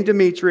named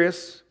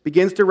Demetrius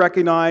begins to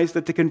recognize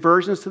that the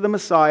conversions to the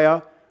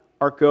Messiah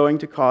are going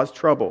to cause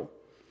trouble.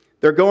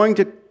 They're going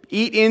to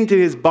eat into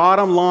his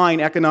bottom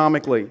line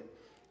economically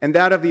and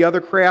that of the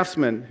other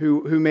craftsmen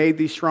who made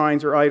these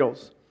shrines or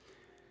idols.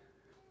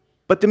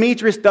 But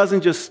Demetrius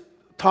doesn't just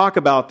talk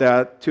about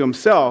that to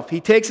himself. He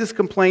takes his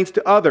complaints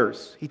to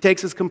others. He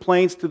takes his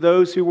complaints to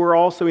those who were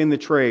also in the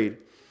trade.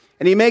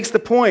 And he makes the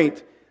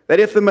point that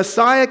if the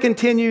Messiah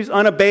continues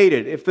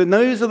unabated, if the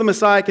news of the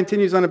Messiah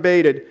continues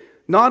unabated,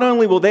 not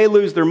only will they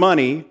lose their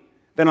money,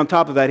 then on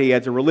top of that he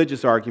adds a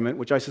religious argument,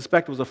 which I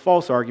suspect was a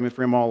false argument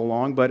for him all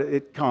along, but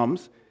it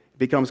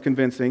becomes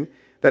convincing,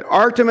 that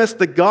Artemis,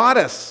 the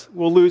goddess,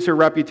 will lose her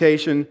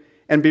reputation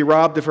and be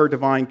robbed of her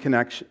divine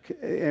connection,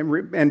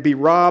 and be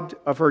robbed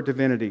of her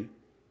divinity.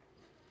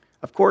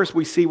 Of course,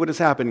 we see what is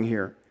happening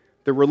here.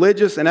 The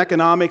religious and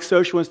economic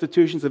social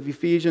institutions of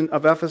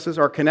Ephesus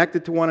are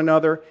connected to one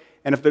another,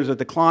 and if there's a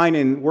decline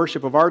in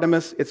worship of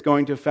Artemis, it's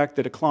going to affect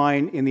the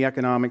decline in the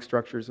economic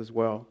structures as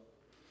well.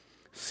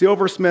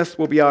 Silversmiths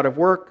will be out of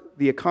work,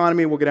 the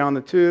economy will go down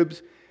the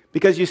tubes,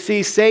 because you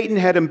see, Satan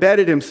had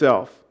embedded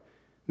himself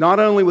not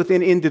only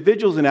within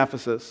individuals in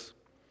Ephesus,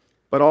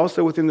 but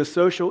also within the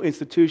social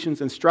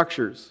institutions and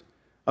structures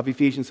of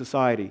Ephesian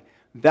society.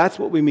 That's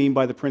what we mean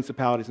by the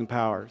principalities and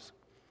powers.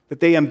 That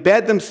they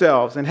embed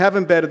themselves and have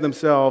embedded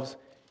themselves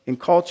in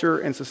culture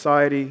and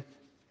society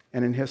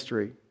and in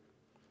history.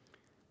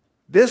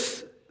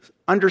 This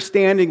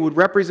understanding would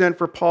represent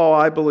for Paul,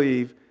 I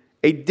believe,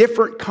 a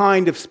different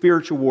kind of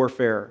spiritual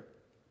warfare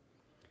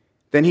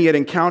than he had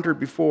encountered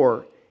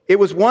before. It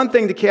was one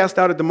thing to cast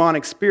out a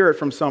demonic spirit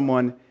from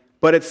someone,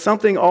 but it's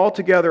something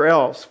altogether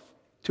else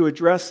to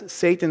address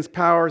Satan's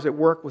powers at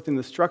work within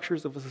the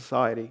structures of a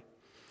society.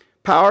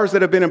 Powers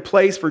that have been in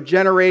place for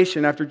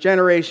generation after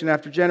generation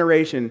after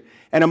generation,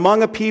 and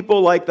among a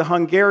people like the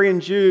Hungarian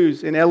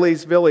Jews in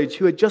Eli's village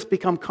who had just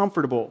become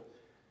comfortable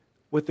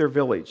with their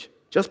village,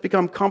 just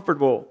become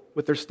comfortable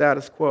with their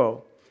status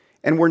quo,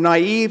 and were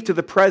naive to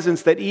the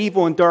presence that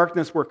evil and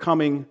darkness were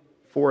coming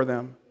for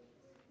them.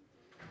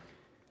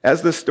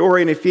 As the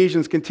story in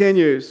Ephesians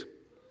continues,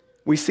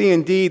 we see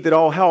indeed that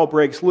all hell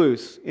breaks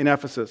loose in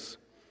Ephesus.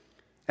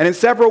 And in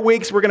several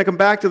weeks, we're going to come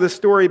back to this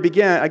story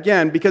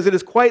again, because it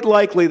is quite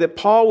likely that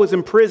Paul was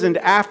imprisoned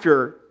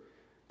after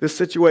this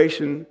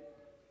situation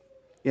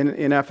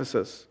in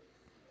Ephesus.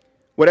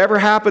 Whatever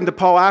happened to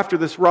Paul after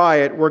this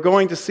riot, we're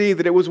going to see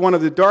that it was one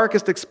of the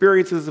darkest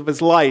experiences of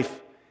his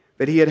life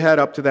that he had had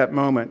up to that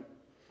moment.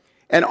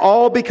 And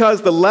all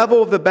because the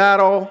level of the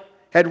battle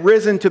had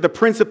risen to the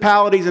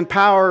principalities and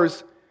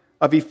powers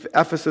of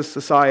Ephesus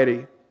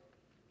society.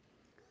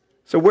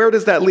 So where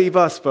does that leave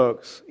us,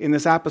 folks, in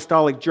this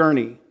apostolic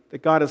journey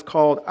that God has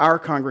called our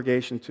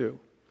congregation to?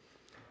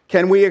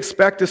 Can we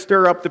expect to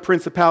stir up the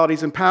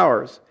principalities and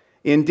powers?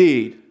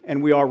 Indeed,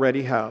 and we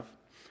already have.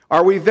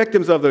 Are we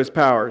victims of those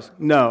powers?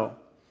 No.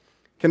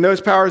 Can those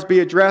powers be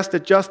addressed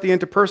at just the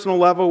interpersonal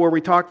level where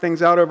we talk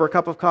things out over a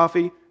cup of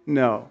coffee?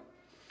 No.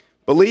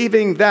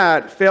 Believing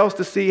that fails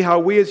to see how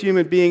we as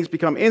human beings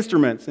become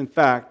instruments, in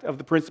fact, of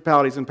the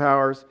principalities and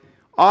powers,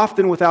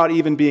 often without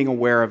even being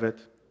aware of it.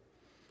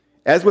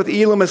 As with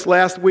Elymas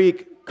last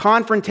week,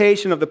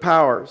 confrontation of the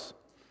powers,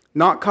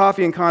 not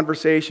coffee and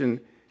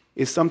conversation,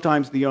 is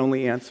sometimes the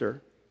only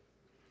answer.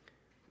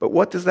 But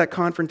what does that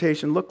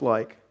confrontation look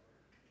like?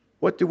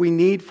 What do we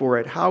need for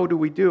it? How do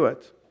we do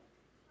it?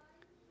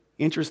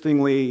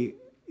 Interestingly,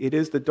 it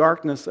is the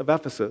darkness of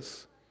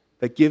Ephesus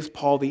that gives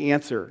Paul the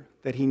answer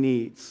that he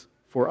needs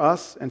for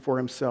us and for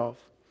himself.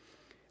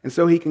 And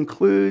so he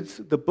concludes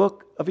the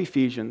book of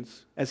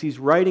Ephesians as he's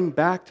writing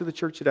back to the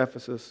church at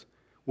Ephesus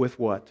with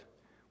what?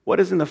 What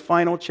is in the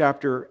final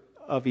chapter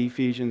of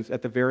Ephesians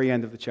at the very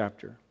end of the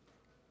chapter?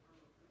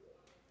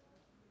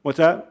 What's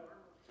that?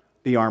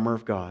 The armor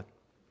of God.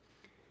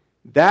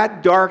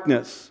 That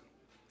darkness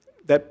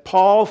that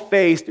Paul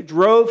faced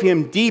drove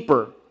him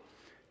deeper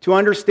to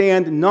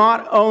understand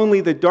not only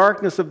the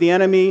darkness of the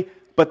enemy,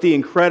 but the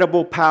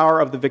incredible power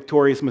of the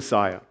victorious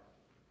Messiah.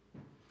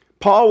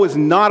 Paul was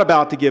not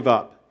about to give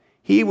up.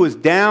 He was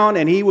down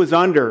and he was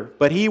under,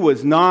 but he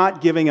was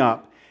not giving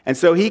up. And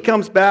so he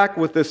comes back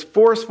with this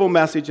forceful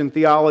message in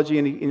theology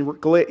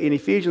in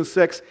Ephesians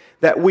 6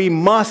 that we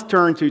must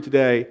turn to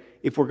today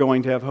if we're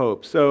going to have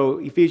hope. So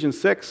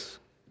Ephesians 6,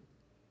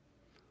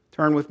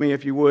 turn with me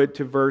if you would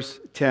to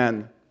verse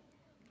 10.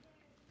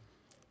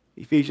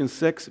 Ephesians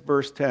 6,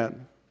 verse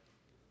 10.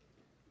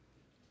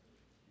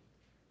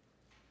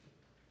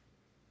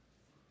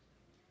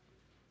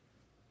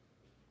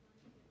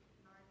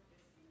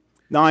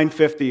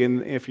 $9.50,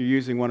 and if you're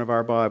using one of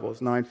our Bibles,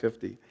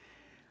 $9.50.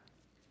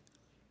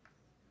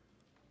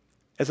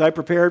 As I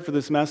prepared for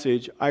this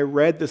message, I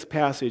read this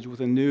passage with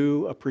a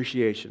new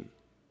appreciation.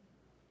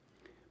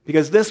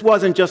 Because this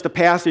wasn't just a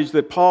passage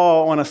that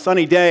Paul, on a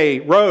sunny day,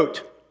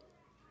 wrote.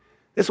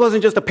 This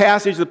wasn't just a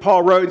passage that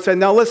Paul wrote and said,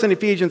 now listen,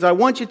 Ephesians, I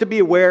want you to be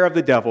aware of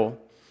the devil.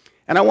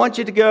 And I want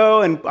you to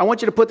go and I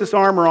want you to put this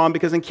armor on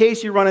because in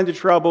case you run into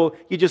trouble,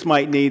 you just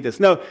might need this.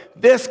 No,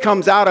 this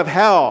comes out of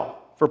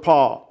hell for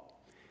Paul.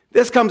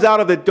 This comes out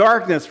of the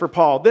darkness for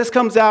Paul. This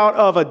comes out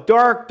of a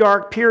dark,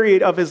 dark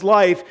period of his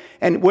life.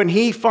 And when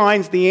he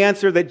finds the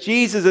answer that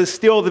Jesus is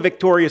still the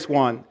victorious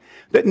one,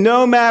 that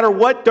no matter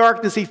what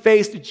darkness he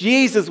faced,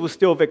 Jesus was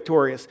still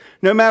victorious.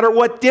 No matter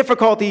what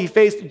difficulty he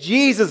faced,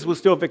 Jesus was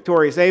still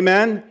victorious.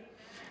 Amen?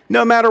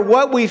 No matter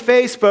what we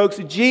face, folks,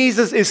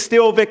 Jesus is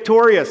still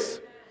victorious.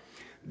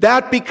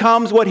 That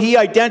becomes what he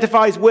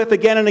identifies with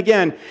again and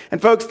again.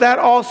 And folks, that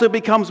also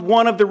becomes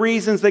one of the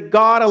reasons that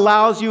God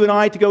allows you and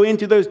I to go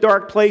into those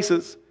dark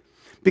places.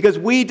 Because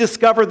we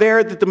discover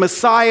there that the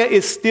Messiah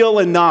is still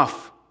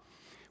enough.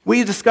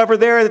 We discover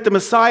there that the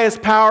Messiah's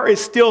power is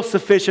still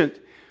sufficient.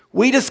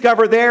 We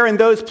discover there in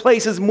those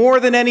places more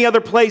than any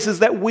other places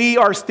that we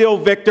are still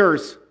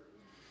victors.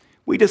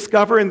 We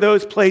discover in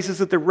those places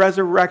that the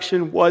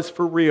resurrection was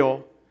for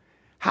real.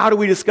 How do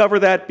we discover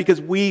that? Because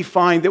we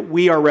find that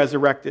we are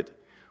resurrected.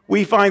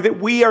 We find that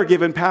we are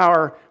given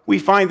power. We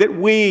find that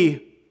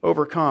we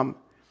overcome.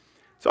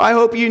 So I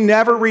hope you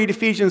never read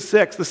Ephesians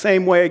 6 the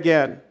same way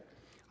again.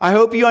 I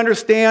hope you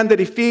understand that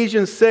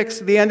Ephesians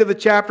 6, the end of the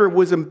chapter,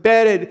 was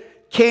embedded,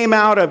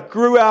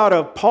 grew out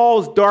of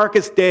Paul's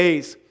darkest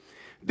days.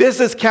 This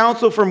is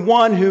counsel from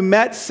one who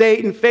met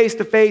Satan face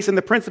to face in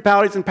the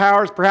principalities and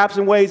powers, perhaps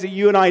in ways that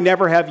you and I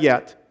never have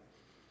yet.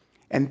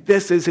 And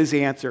this is his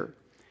answer.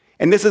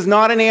 And this is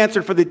not an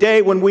answer for the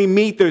day when we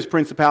meet those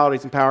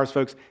principalities and powers,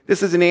 folks.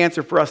 This is an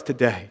answer for us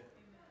today.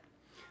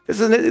 This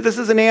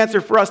is an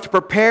answer for us to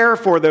prepare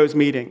for those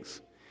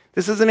meetings.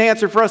 This is an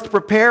answer for us to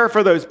prepare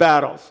for those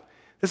battles.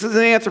 This is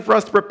an answer for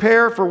us to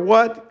prepare for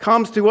what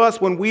comes to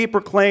us when we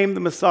proclaim the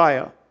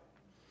Messiah.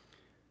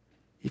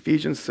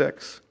 Ephesians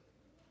 6.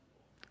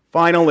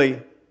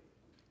 Finally,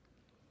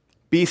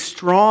 be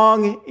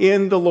strong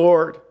in the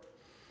Lord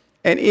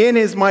and in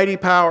his mighty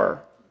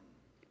power.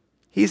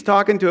 He's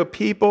talking to a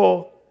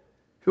people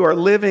who are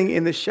living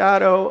in the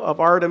shadow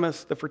of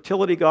Artemis, the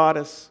fertility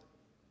goddess,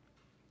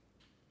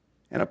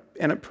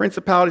 and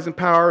principalities and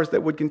powers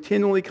that would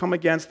continually come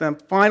against them.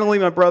 Finally,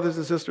 my brothers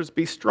and sisters,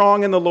 be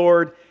strong in the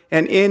Lord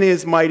and in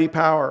his mighty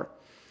power.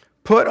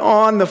 Put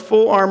on the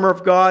full armor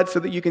of God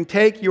so that you can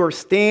take your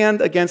stand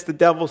against the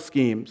devil's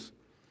schemes.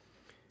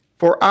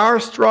 For our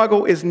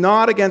struggle is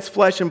not against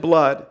flesh and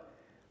blood,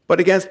 but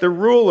against the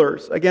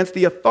rulers, against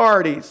the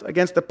authorities,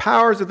 against the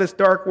powers of this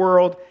dark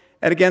world,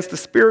 and against the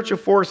spiritual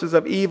forces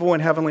of evil in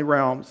heavenly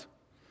realms.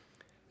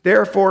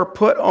 Therefore,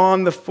 put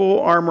on the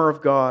full armor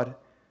of God,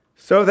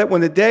 so that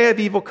when the day of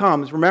evil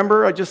comes,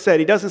 remember I just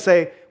said, he doesn't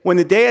say, when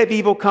the day of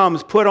evil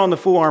comes, put on the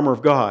full armor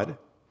of God.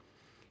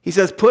 He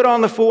says, put on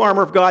the full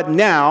armor of God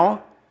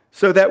now,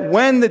 so that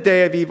when the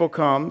day of evil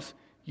comes,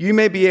 you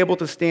may be able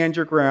to stand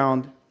your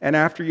ground, and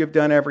after you've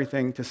done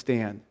everything, to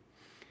stand.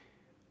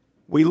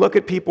 We look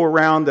at people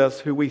around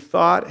us who we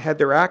thought had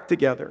their act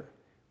together.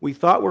 We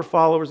thought were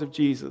followers of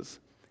Jesus.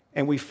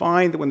 And we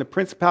find that when the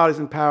principalities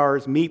and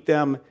powers meet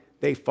them,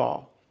 they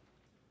fall.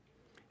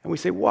 And we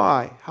say,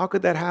 why? How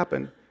could that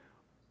happen?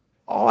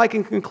 All I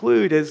can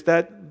conclude is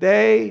that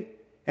they,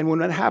 and when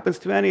that happens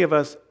to any of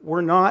us,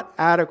 were not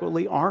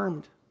adequately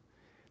armed.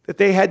 That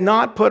they had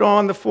not put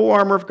on the full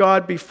armor of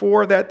God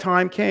before that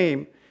time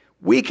came.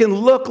 We can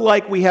look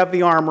like we have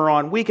the armor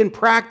on. We can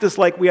practice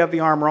like we have the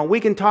armor on. We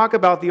can talk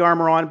about the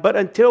armor on. But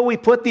until we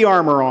put the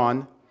armor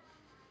on,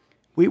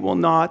 we will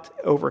not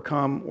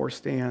overcome or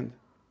stand.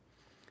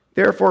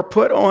 Therefore,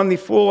 put on the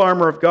full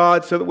armor of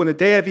God so that when the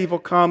day of evil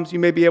comes, you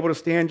may be able to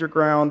stand your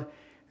ground,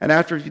 and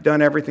after you've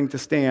done everything, to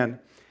stand.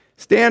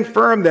 Stand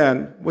firm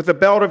then, with the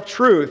belt of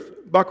truth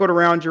buckled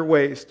around your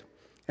waist.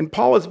 And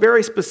Paul is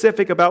very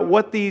specific about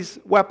what these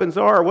weapons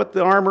are, what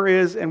the armor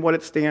is, and what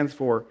it stands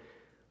for.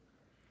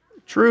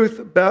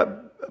 Truth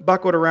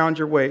buckled around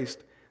your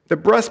waist. The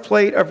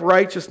breastplate of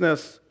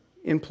righteousness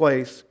in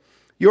place.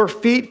 Your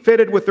feet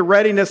fitted with the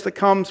readiness that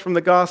comes from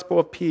the gospel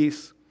of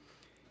peace.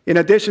 In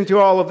addition to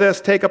all of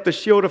this, take up the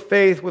shield of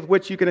faith with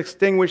which you can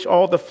extinguish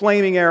all the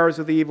flaming arrows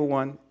of the evil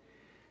one.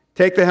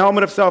 Take the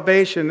helmet of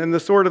salvation and the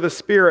sword of the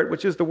Spirit,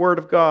 which is the word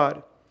of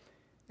God.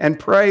 and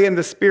pray in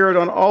the Spirit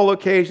on all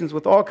occasions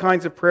with all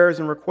kinds of prayers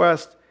and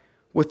requests.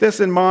 With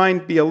this in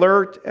mind, be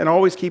alert and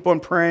always keep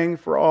on praying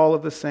for all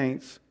of the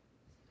saints.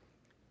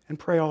 And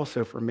pray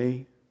also for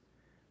me,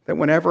 that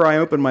whenever I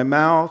open my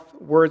mouth,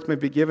 words may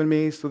be given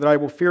me, so that I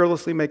will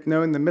fearlessly make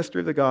known the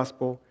mystery of the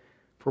gospel,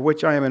 for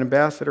which I am an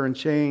ambassador in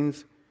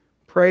chains.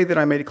 Pray that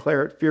I may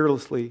declare it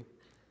fearlessly,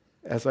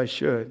 as I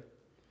should.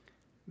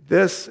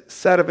 This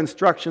set of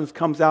instructions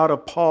comes out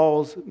of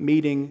Paul's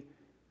meeting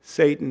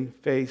Satan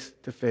face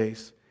to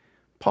face.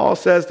 Paul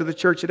says to the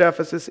church at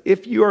Ephesus,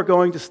 if you are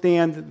going to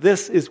stand,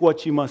 this is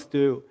what you must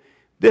do.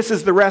 This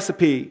is the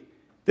recipe.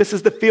 This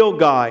is the field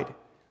guide.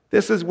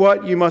 This is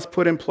what you must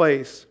put in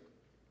place.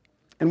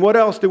 And what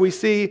else do we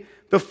see?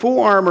 The full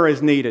armor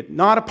is needed,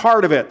 not a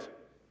part of it.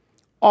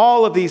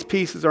 All of these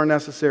pieces are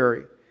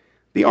necessary.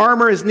 The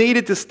armor is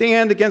needed to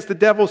stand against the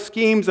devil's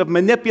schemes of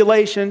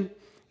manipulation,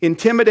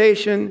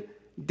 intimidation,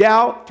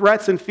 doubt,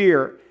 threats, and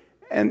fear.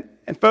 And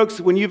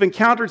folks, when you've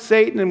encountered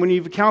Satan and when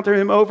you've encountered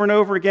him over and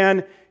over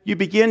again, you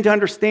begin to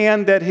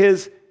understand that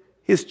his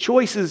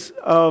choices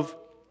of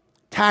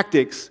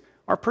tactics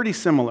are pretty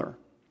similar.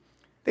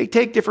 They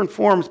take different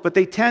forms, but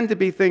they tend to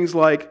be things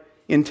like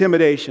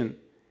intimidation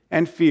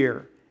and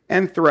fear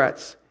and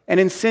threats and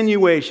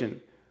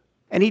insinuation.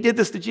 And he did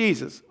this to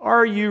Jesus.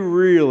 Are you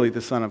really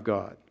the Son of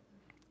God?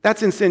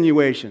 That's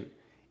insinuation.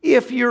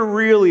 If you're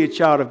really a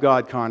child of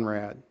God,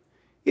 Conrad,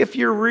 if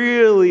you're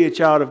really a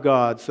child of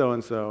God,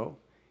 so-and-so,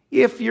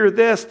 if you're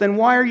this, then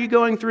why are you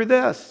going through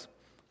this?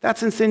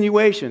 That's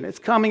insinuation. It's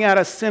coming at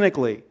us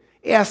cynically,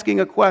 asking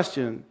a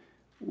question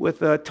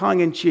with a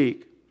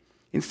tongue-in-cheek.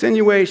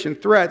 Insinuation,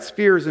 threats,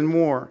 fears, and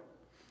more.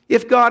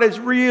 If God is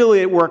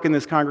really at work in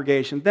this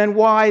congregation, then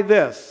why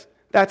this?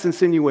 That's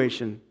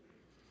insinuation.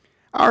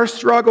 Our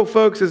struggle,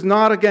 folks, is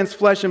not against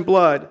flesh and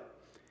blood.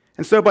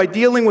 And so by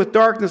dealing with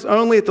darkness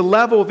only at the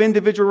level of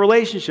individual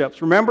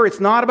relationships, remember, it's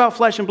not about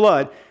flesh and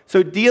blood.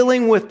 So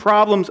dealing with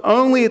problems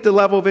only at the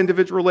level of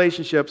individual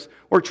relationships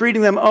or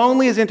treating them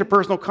only as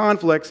interpersonal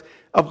conflicts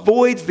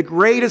avoids the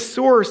greatest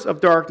source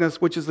of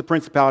darkness, which is the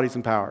principalities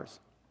and powers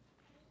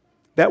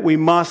that we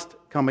must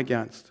come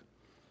against.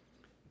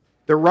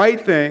 The right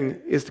thing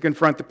is to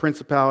confront the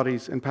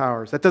principalities and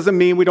powers. That doesn't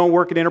mean we don't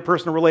work in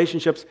interpersonal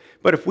relationships,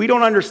 but if we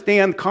don't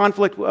understand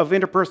conflict of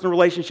interpersonal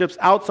relationships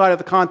outside of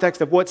the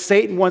context of what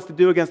Satan wants to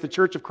do against the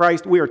Church of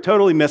Christ, we are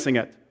totally missing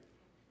it.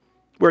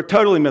 We're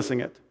totally missing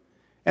it.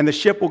 And the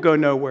ship will go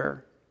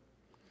nowhere.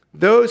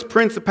 Those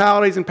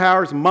principalities and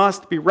powers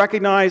must be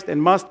recognized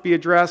and must be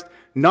addressed,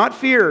 not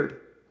feared,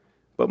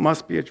 but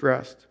must be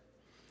addressed.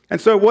 And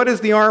so what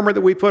is the armor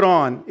that we put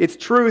on? It's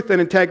truth and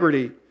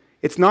integrity.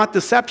 It's not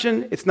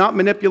deception, it's not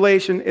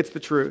manipulation, it's the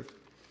truth.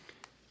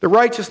 The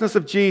righteousness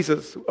of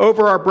Jesus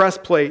over our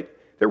breastplate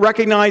that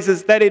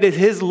recognizes that it is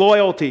his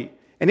loyalty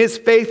and his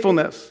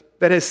faithfulness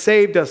that has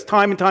saved us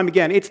time and time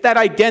again. It's that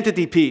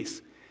identity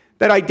piece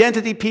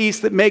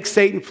that makes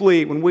Satan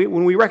flee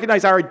when we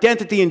recognize our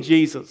identity in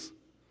Jesus.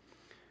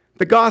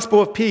 The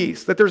gospel of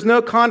peace, that there's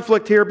no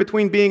conflict here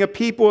between being a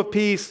people of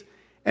peace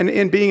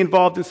and being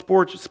involved in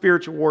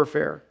spiritual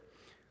warfare.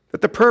 That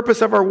the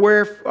purpose of our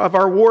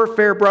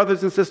warfare,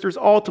 brothers and sisters,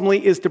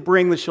 ultimately is to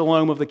bring the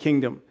shalom of the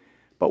kingdom.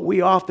 But we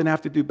often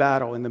have to do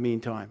battle in the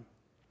meantime.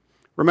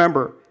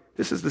 Remember,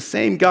 this is the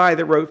same guy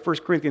that wrote 1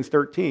 Corinthians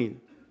 13,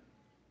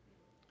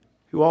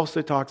 who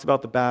also talks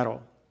about the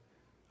battle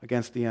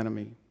against the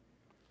enemy.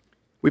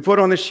 We put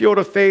on the shield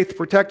of faith to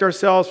protect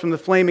ourselves from the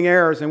flaming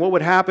arrows. And what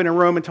would happen in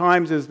Roman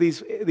times is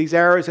these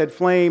arrows had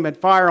flame and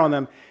fire on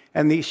them.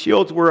 And these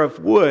shields were of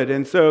wood,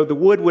 and so the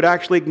wood would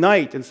actually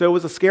ignite. And so it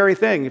was a scary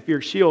thing if your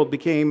shield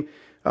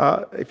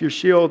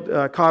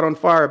caught on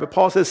fire. But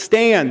Paul says,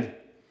 stand.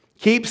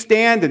 Keep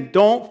standing.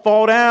 Don't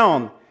fall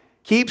down.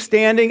 Keep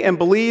standing and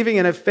believing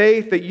and have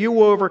faith that you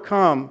will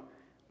overcome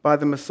by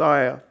the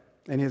Messiah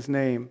and his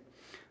name.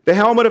 The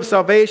helmet of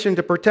salvation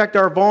to protect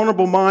our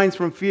vulnerable minds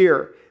from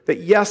fear. That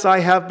yes, I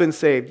have been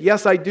saved.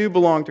 Yes, I do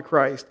belong to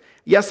Christ.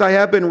 Yes, I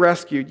have been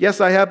rescued. Yes,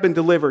 I have been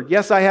delivered.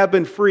 Yes, I have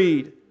been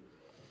freed.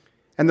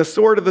 And the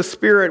sword of the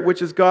Spirit,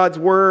 which is God's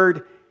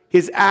word,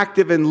 his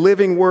active and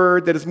living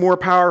word that is more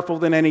powerful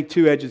than any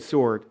two-edged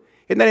sword.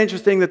 Isn't that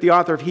interesting that the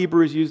author of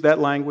Hebrews used that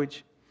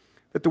language?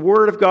 That the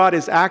word of God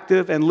is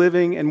active and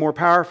living and more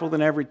powerful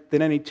than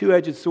any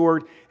two-edged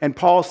sword. And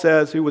Paul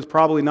says, who was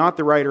probably not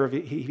the writer of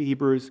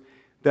Hebrews,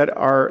 that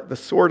the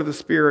sword of the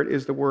Spirit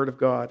is the word of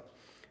God.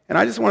 And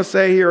I just want to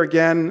say here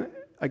again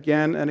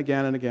and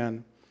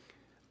again,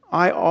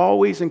 I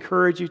always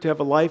encourage you to have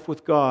a life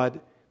with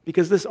God,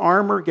 because this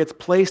armor gets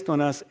placed on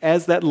us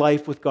as that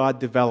life with God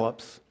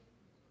develops.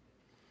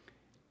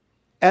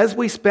 As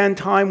we spend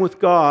time with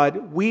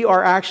God, we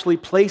are actually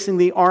placing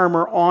the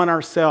armor on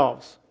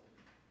ourselves.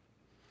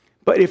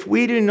 But if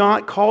we do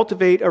not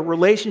cultivate a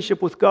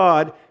relationship with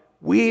God,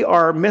 we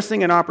are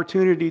missing an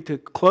opportunity to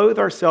clothe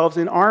ourselves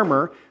in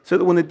armor so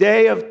that when the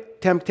day of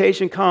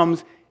temptation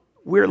comes,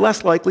 we're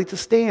less likely to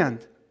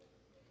stand.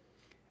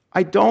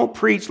 I don't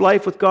preach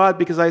life with God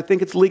because I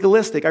think it's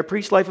legalistic. I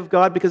preach life with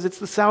God because it's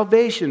the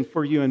salvation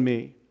for you and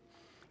me.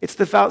 It's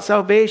the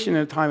salvation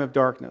in a time of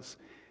darkness.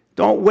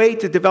 Don't wait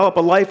to develop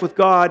a life with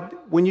God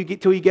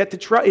till you get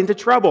into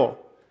trouble.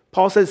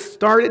 Paul says,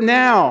 start it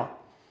now.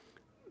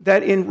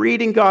 That in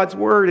reading God's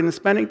word and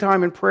spending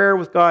time in prayer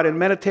with God and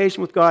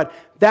meditation with God,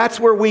 that's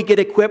where we get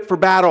equipped for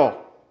battle.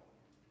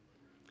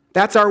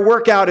 That's our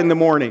workout in the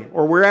morning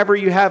or wherever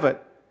you have it.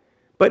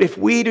 But if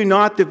we do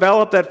not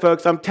develop that,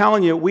 folks, I'm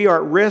telling you, we are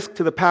at risk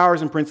to the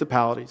powers and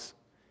principalities.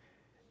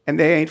 And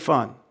they ain't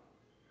fun.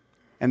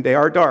 And they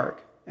are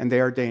dark. And they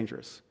are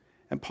dangerous.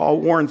 And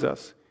Paul warns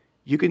us,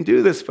 you can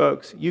do this,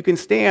 folks. You can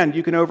stand.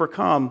 You can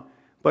overcome.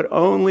 But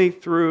only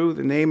through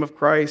the name of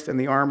Christ and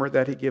the armor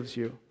that he gives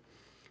you.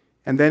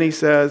 And then he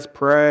says,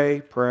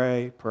 pray,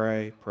 pray,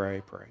 pray,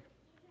 pray, pray.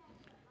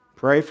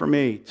 Pray for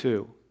me,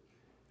 too,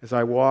 as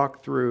I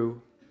walk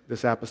through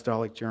this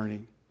apostolic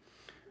journey.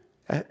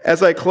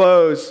 As I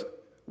close,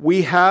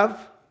 we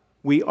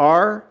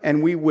are,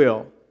 and we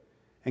will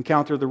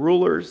encounter the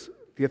rulers,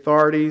 the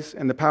authorities,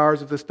 and the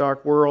powers of this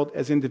dark world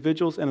as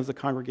individuals and as a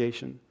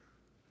congregation.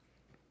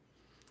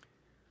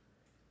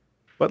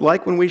 But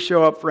like when we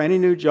show up for any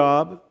new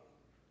job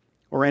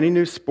or any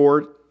new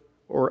sport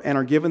and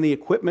are given the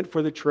equipment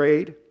for the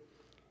trade,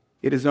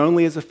 it is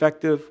only as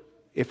effective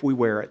if we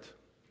wear it.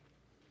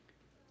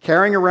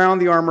 Carrying around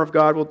the armor of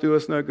God will do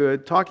us no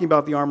good. Talking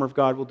about the armor of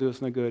God will do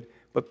us no good.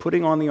 But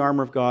putting on the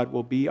armor of God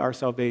will be our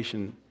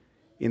salvation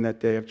in that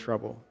day of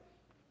trouble.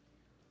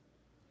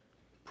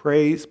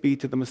 Praise be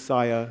to the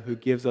Messiah who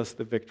gives us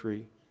the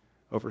victory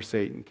over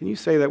Satan. Can you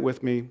say that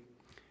with me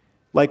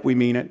like we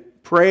mean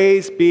it?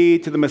 Praise be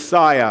to the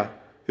Messiah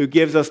who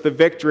gives us the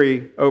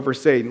victory over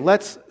Satan.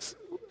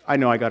 I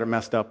know I got it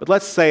messed up, but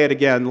let's say it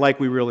again like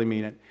we really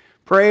mean it.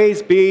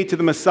 Praise be to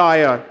the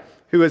Messiah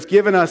who has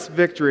given us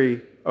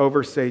victory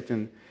over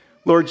Satan.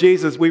 Lord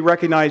Jesus, we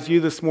recognize you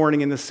this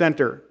morning in the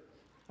center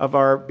of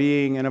our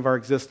being and of our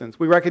existence.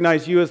 We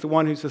recognize you as the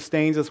one who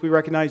sustains us. We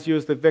recognize you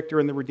as the victor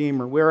and the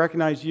redeemer. We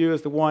recognize you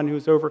as the one who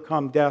has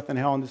overcome death and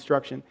hell and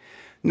destruction,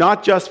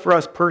 not just for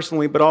us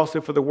personally, but also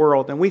for the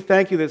world. And we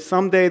thank you that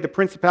someday the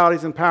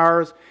principalities and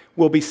powers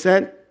will be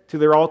sent to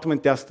their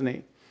ultimate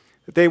destiny,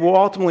 that they will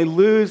ultimately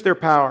lose their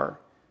power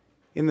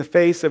in the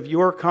face of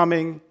your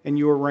coming and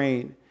your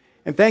reign.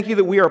 And thank you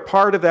that we are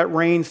part of that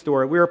reign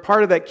story. We are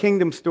part of that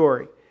kingdom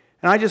story.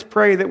 And I just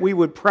pray that we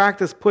would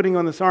practice putting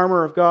on this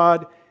armor of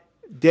God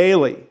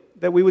daily,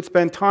 that we would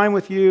spend time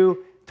with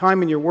you,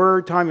 time in your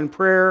word, time in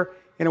prayer,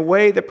 in a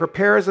way that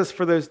prepares us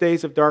for those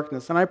days of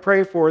darkness. And I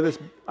pray for this.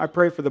 I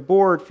pray for the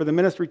board, for the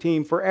ministry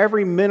team, for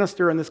every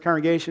minister in this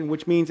congregation,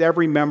 which means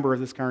every member of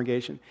this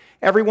congregation,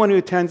 everyone who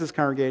attends this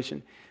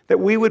congregation,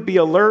 that we would be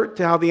alert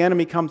to how the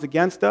enemy comes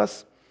against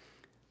us,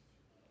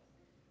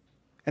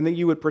 and that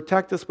you would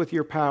protect us with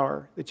your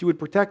power, that you would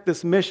protect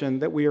this mission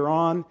that we are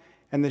on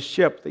and the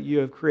ship that you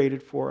have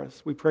created for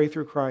us. We pray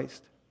through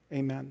Christ.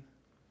 Amen.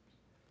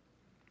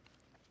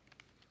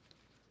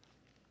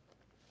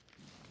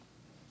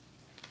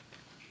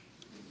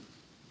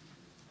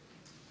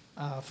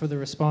 For the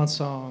response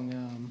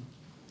song,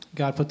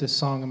 God put this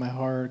song in my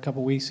heart a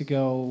couple weeks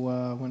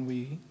ago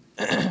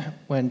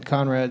when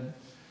Conrad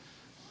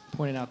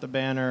pointed out the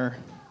banner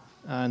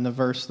and the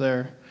verse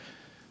there.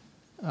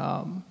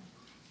 I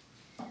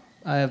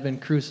have been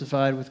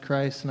crucified with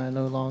Christ, and I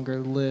no longer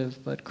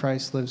live, but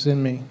Christ lives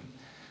in me.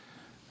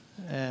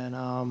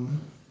 And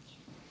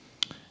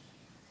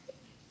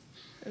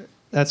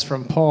that's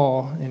from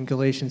Paul in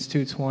Galatians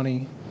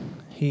 2:20.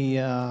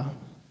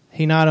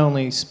 He not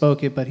only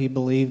spoke it, but he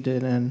believed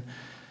it, and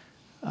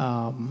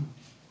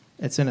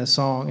it's in this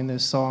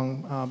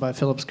song by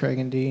Phillips, Craig,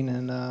 and Dean,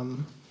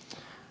 and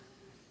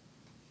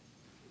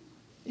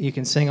you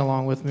can sing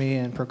along with me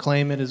and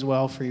proclaim it as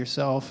well for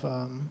yourself.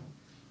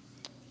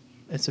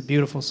 It's a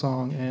beautiful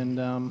song,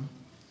 and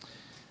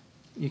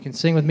you can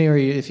sing with me, or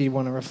if you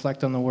want to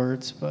reflect on the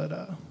words,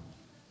 but...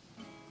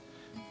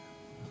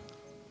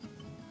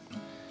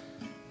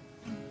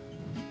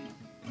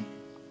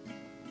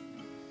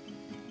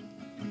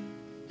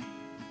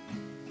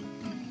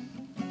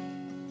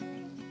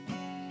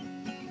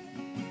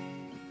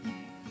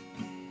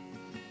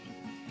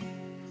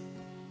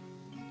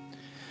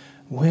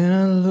 When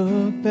I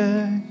look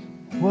back,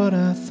 what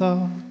I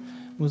thought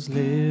was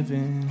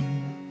living,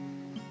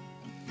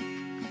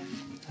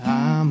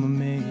 I'm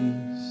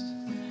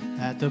amazed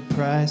at the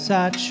price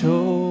I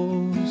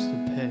chose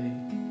to pay.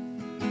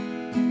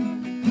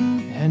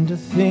 And to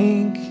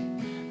think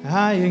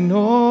I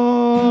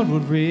ignored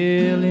what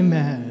really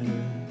mattered,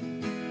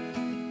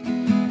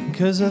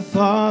 'cause I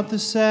thought the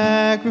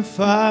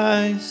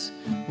sacrifice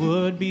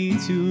would be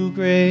too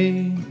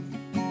great.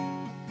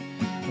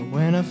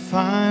 When I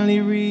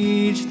finally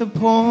reached the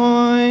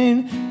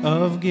point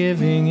of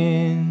giving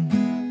in,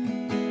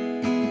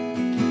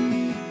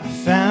 I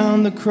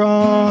found the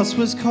cross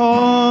was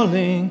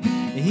calling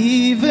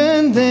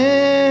even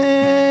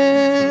then.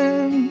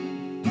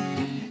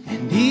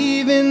 And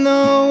even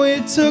though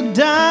it took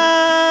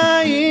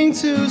dying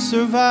to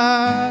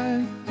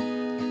survive,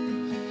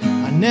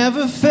 I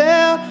never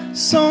felt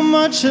so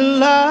much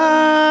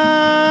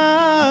alive.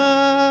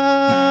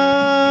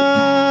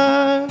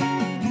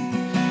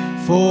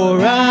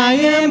 For I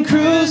am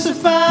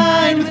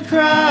crucified with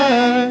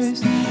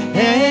Christ,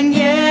 and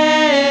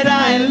yet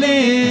I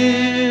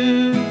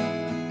live.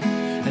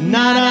 And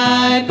not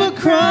I, but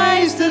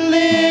Christ that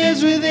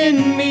lives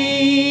within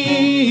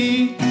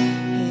me.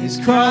 His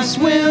cross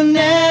will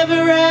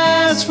never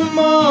ask for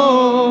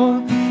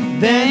more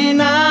than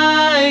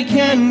I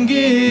can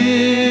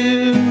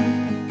give.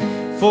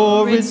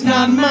 For it's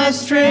not my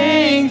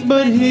strength,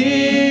 but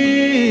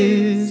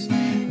His.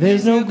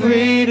 There's no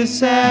greater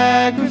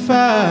sacrifice.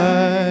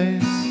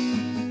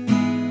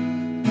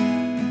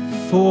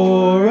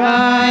 For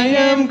I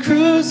am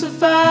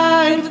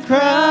crucified with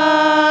Christ,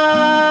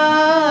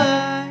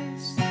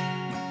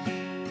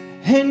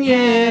 and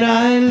yet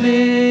I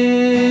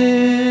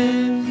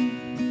live.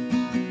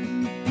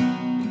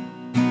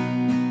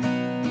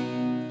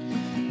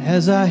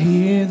 As I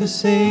hear the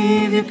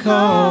Savior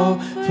call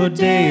for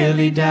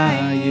daily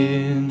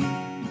dying,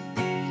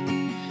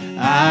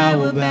 I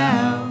will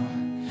bow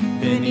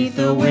beneath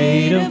the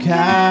weight of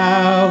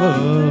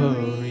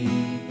Calvary.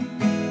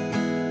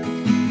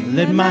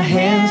 Let my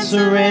hands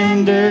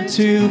surrender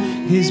to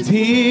His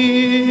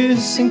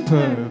piercing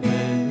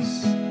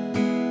purpose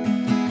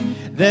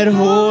that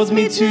holds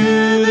me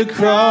to the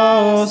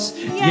cross,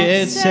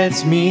 yet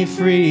sets me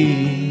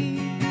free.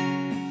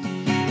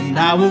 And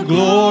I will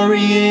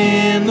glory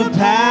in the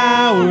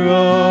power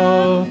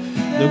of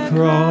the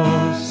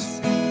cross.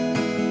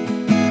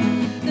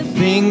 The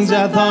things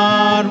I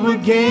thought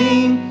would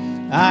gain,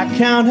 I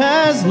count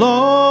as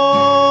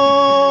loss,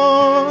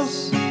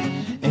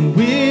 and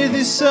with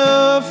His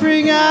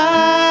suffering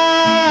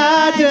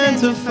I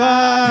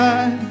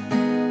identify,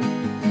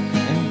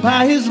 and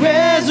by His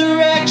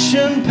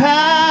resurrection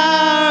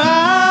power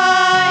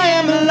I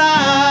am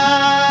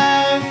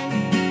alive.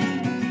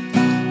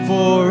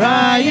 For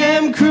I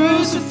am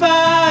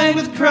crucified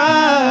with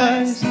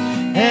Christ,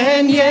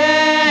 and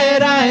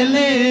yet I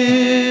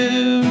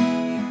live.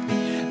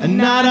 And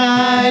not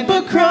I,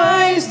 but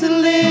Christ that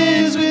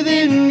lives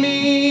within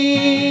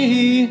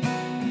me.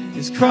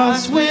 His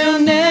cross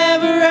will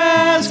never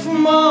ask for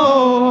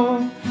more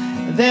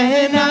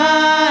than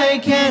I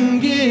can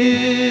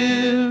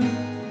give.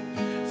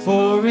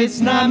 For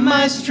it's not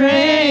my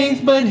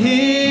strength, but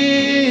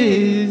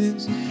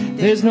His.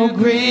 There's no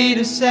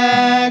greater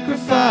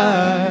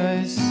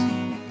sacrifice.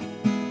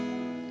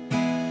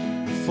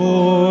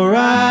 For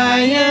I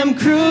am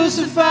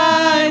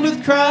crucified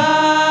with Christ,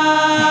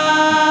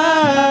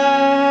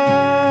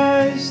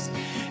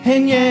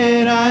 and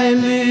yet I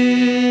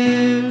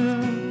live.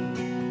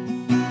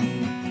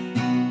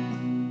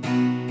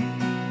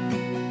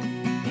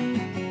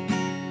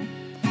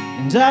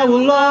 And I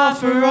will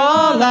offer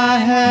all I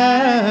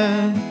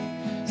have,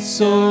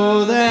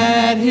 so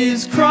that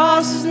His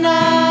cross is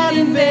not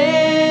in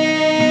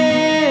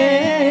vain.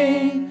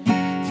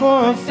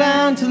 For I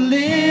found to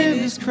live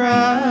is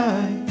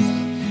Christ,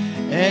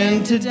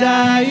 and to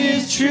die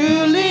is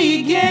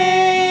truly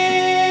gain.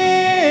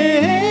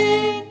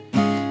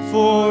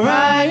 For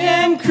I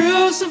am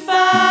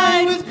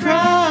crucified with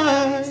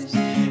Christ,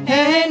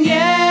 and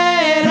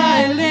yet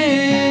I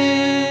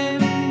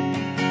live.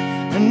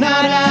 And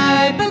not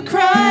I, but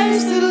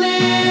Christ that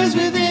lives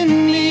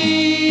within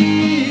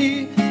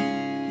me.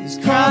 His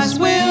cross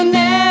will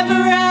never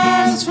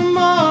ask for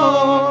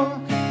more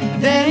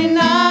than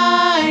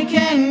I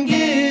can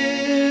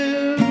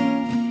give.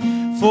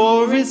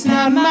 For it's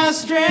not my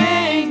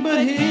strength,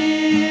 but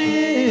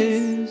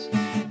His.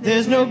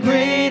 There's no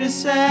greater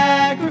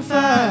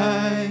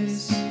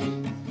sacrifice.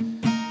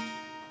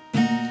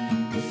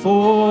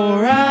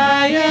 For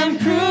I am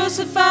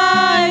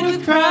crucified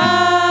with Christ,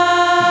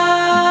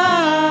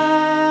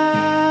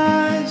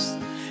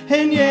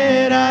 and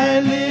yet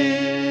I live.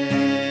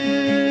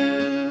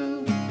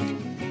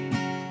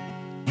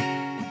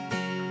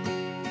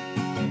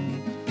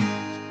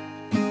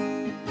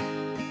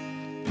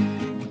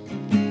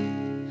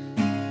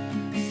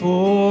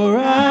 For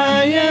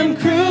I am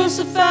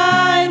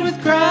crucified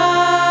with Christ,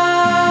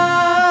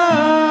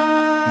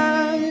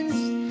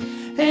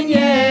 and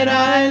yet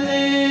I live.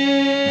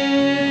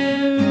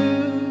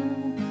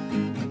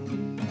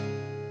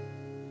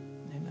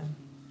 Amen.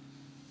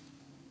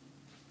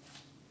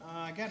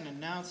 I got an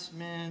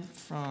announcement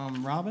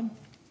from Robin.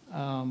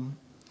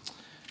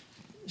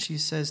 She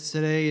says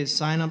today is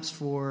sign-ups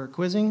for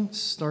quizzing.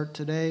 Start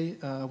today.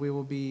 We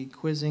will be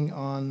quizzing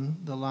on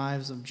the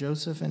lives of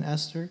Joseph and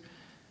Esther.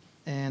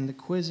 And the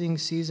quizzing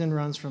season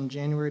runs from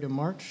January to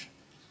March.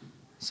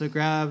 So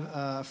grab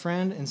a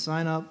friend and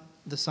sign up.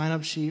 The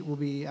sign-up sheet will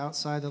be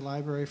outside the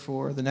library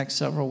for the next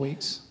several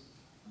weeks.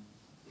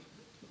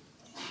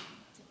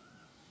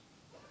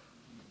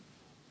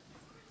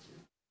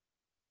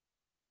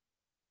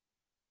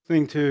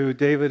 Listening to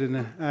David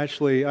and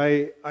Ashley,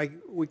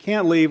 we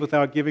can't leave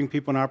without giving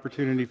people an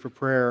opportunity for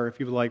prayer if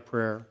you would like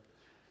prayer.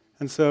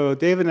 And so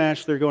David and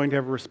Ashley are going to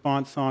have a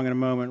response song in a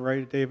moment,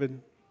 right,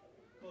 David?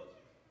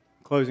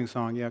 Closing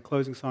song in a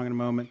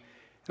moment.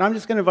 And I'm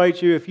just going to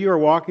invite you, if you are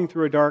walking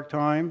through a dark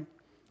time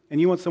and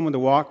you want someone to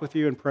walk with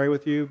you and pray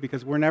with you,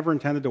 because we're never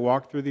intended to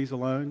walk through these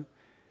alone,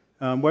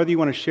 Whether you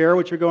want to share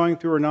what you're going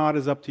through or not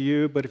is up to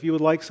you, but if you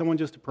would like someone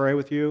just to pray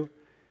with you,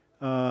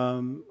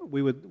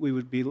 we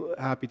would be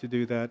happy to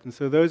do that. And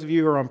so those of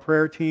you who are on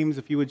prayer teams,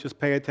 if you would just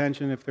pay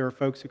attention if there are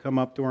folks who come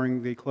up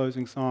during the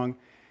closing song.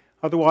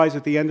 Otherwise,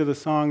 at the end of the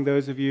song,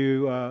 those of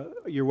you,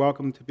 you're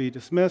welcome to be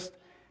dismissed.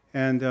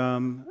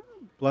 And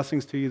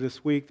blessings to you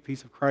this week, the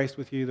peace of Christ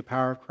with you, the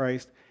power of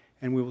Christ,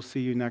 and we will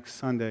see you next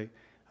Sunday.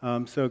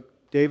 So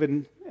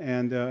David,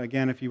 and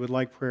again, if you would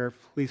like prayer,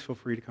 please feel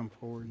free to come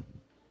forward.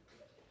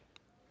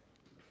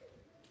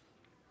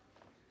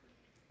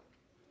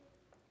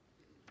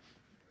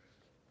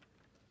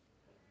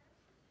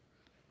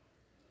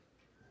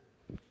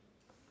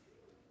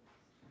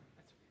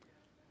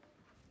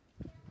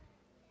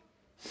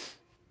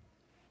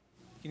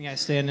 Can you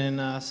guys stand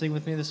and sing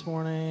with me this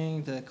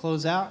morning to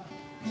close out?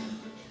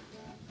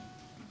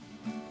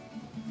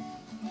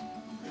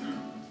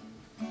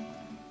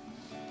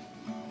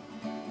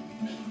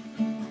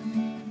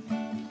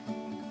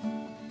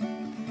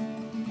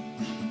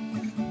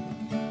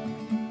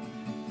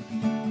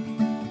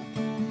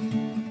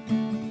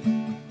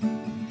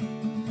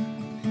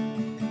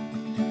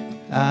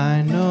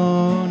 I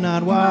know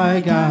not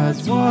why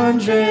God's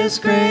wondrous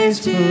grace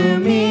to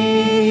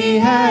me He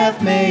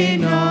hath made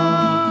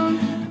known,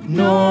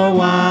 nor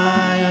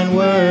why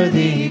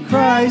unworthy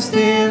Christ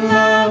in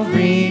love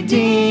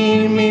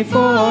redeemed me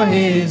for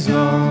His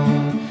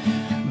own.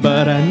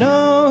 But I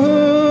know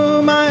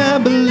whom I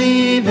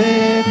believe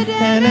it,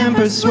 and am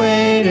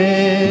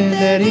persuaded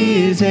that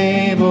He is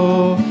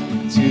able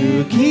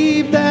to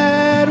keep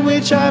that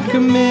which I've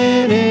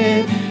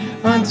committed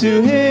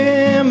unto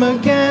Him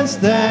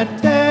against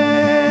that day.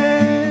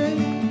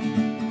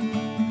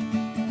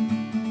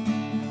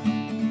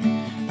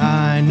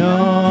 I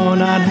know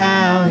not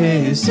how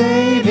His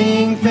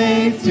saving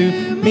faith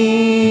to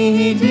me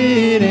He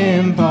did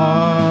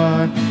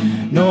impart,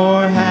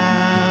 nor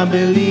how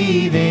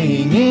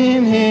believing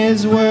in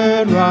His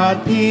word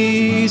wrought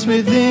peace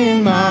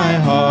within my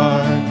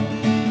heart.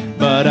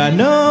 But I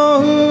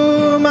know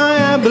whom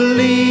I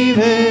believe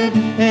it,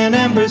 and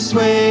am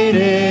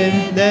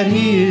persuaded that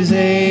He is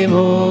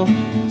able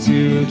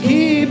to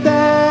keep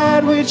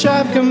that which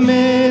I've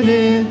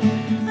committed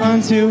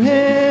unto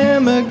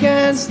Him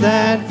against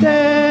that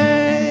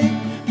day.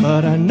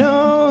 But I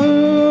know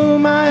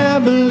whom I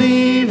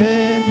believe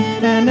it,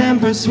 and am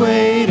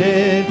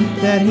persuaded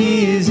that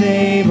He is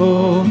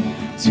able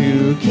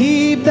to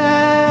keep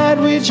that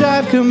which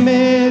I've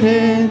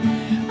committed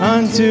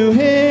unto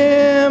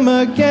Him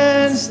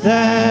against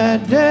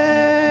that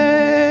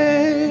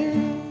day.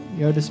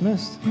 You're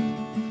dismissed.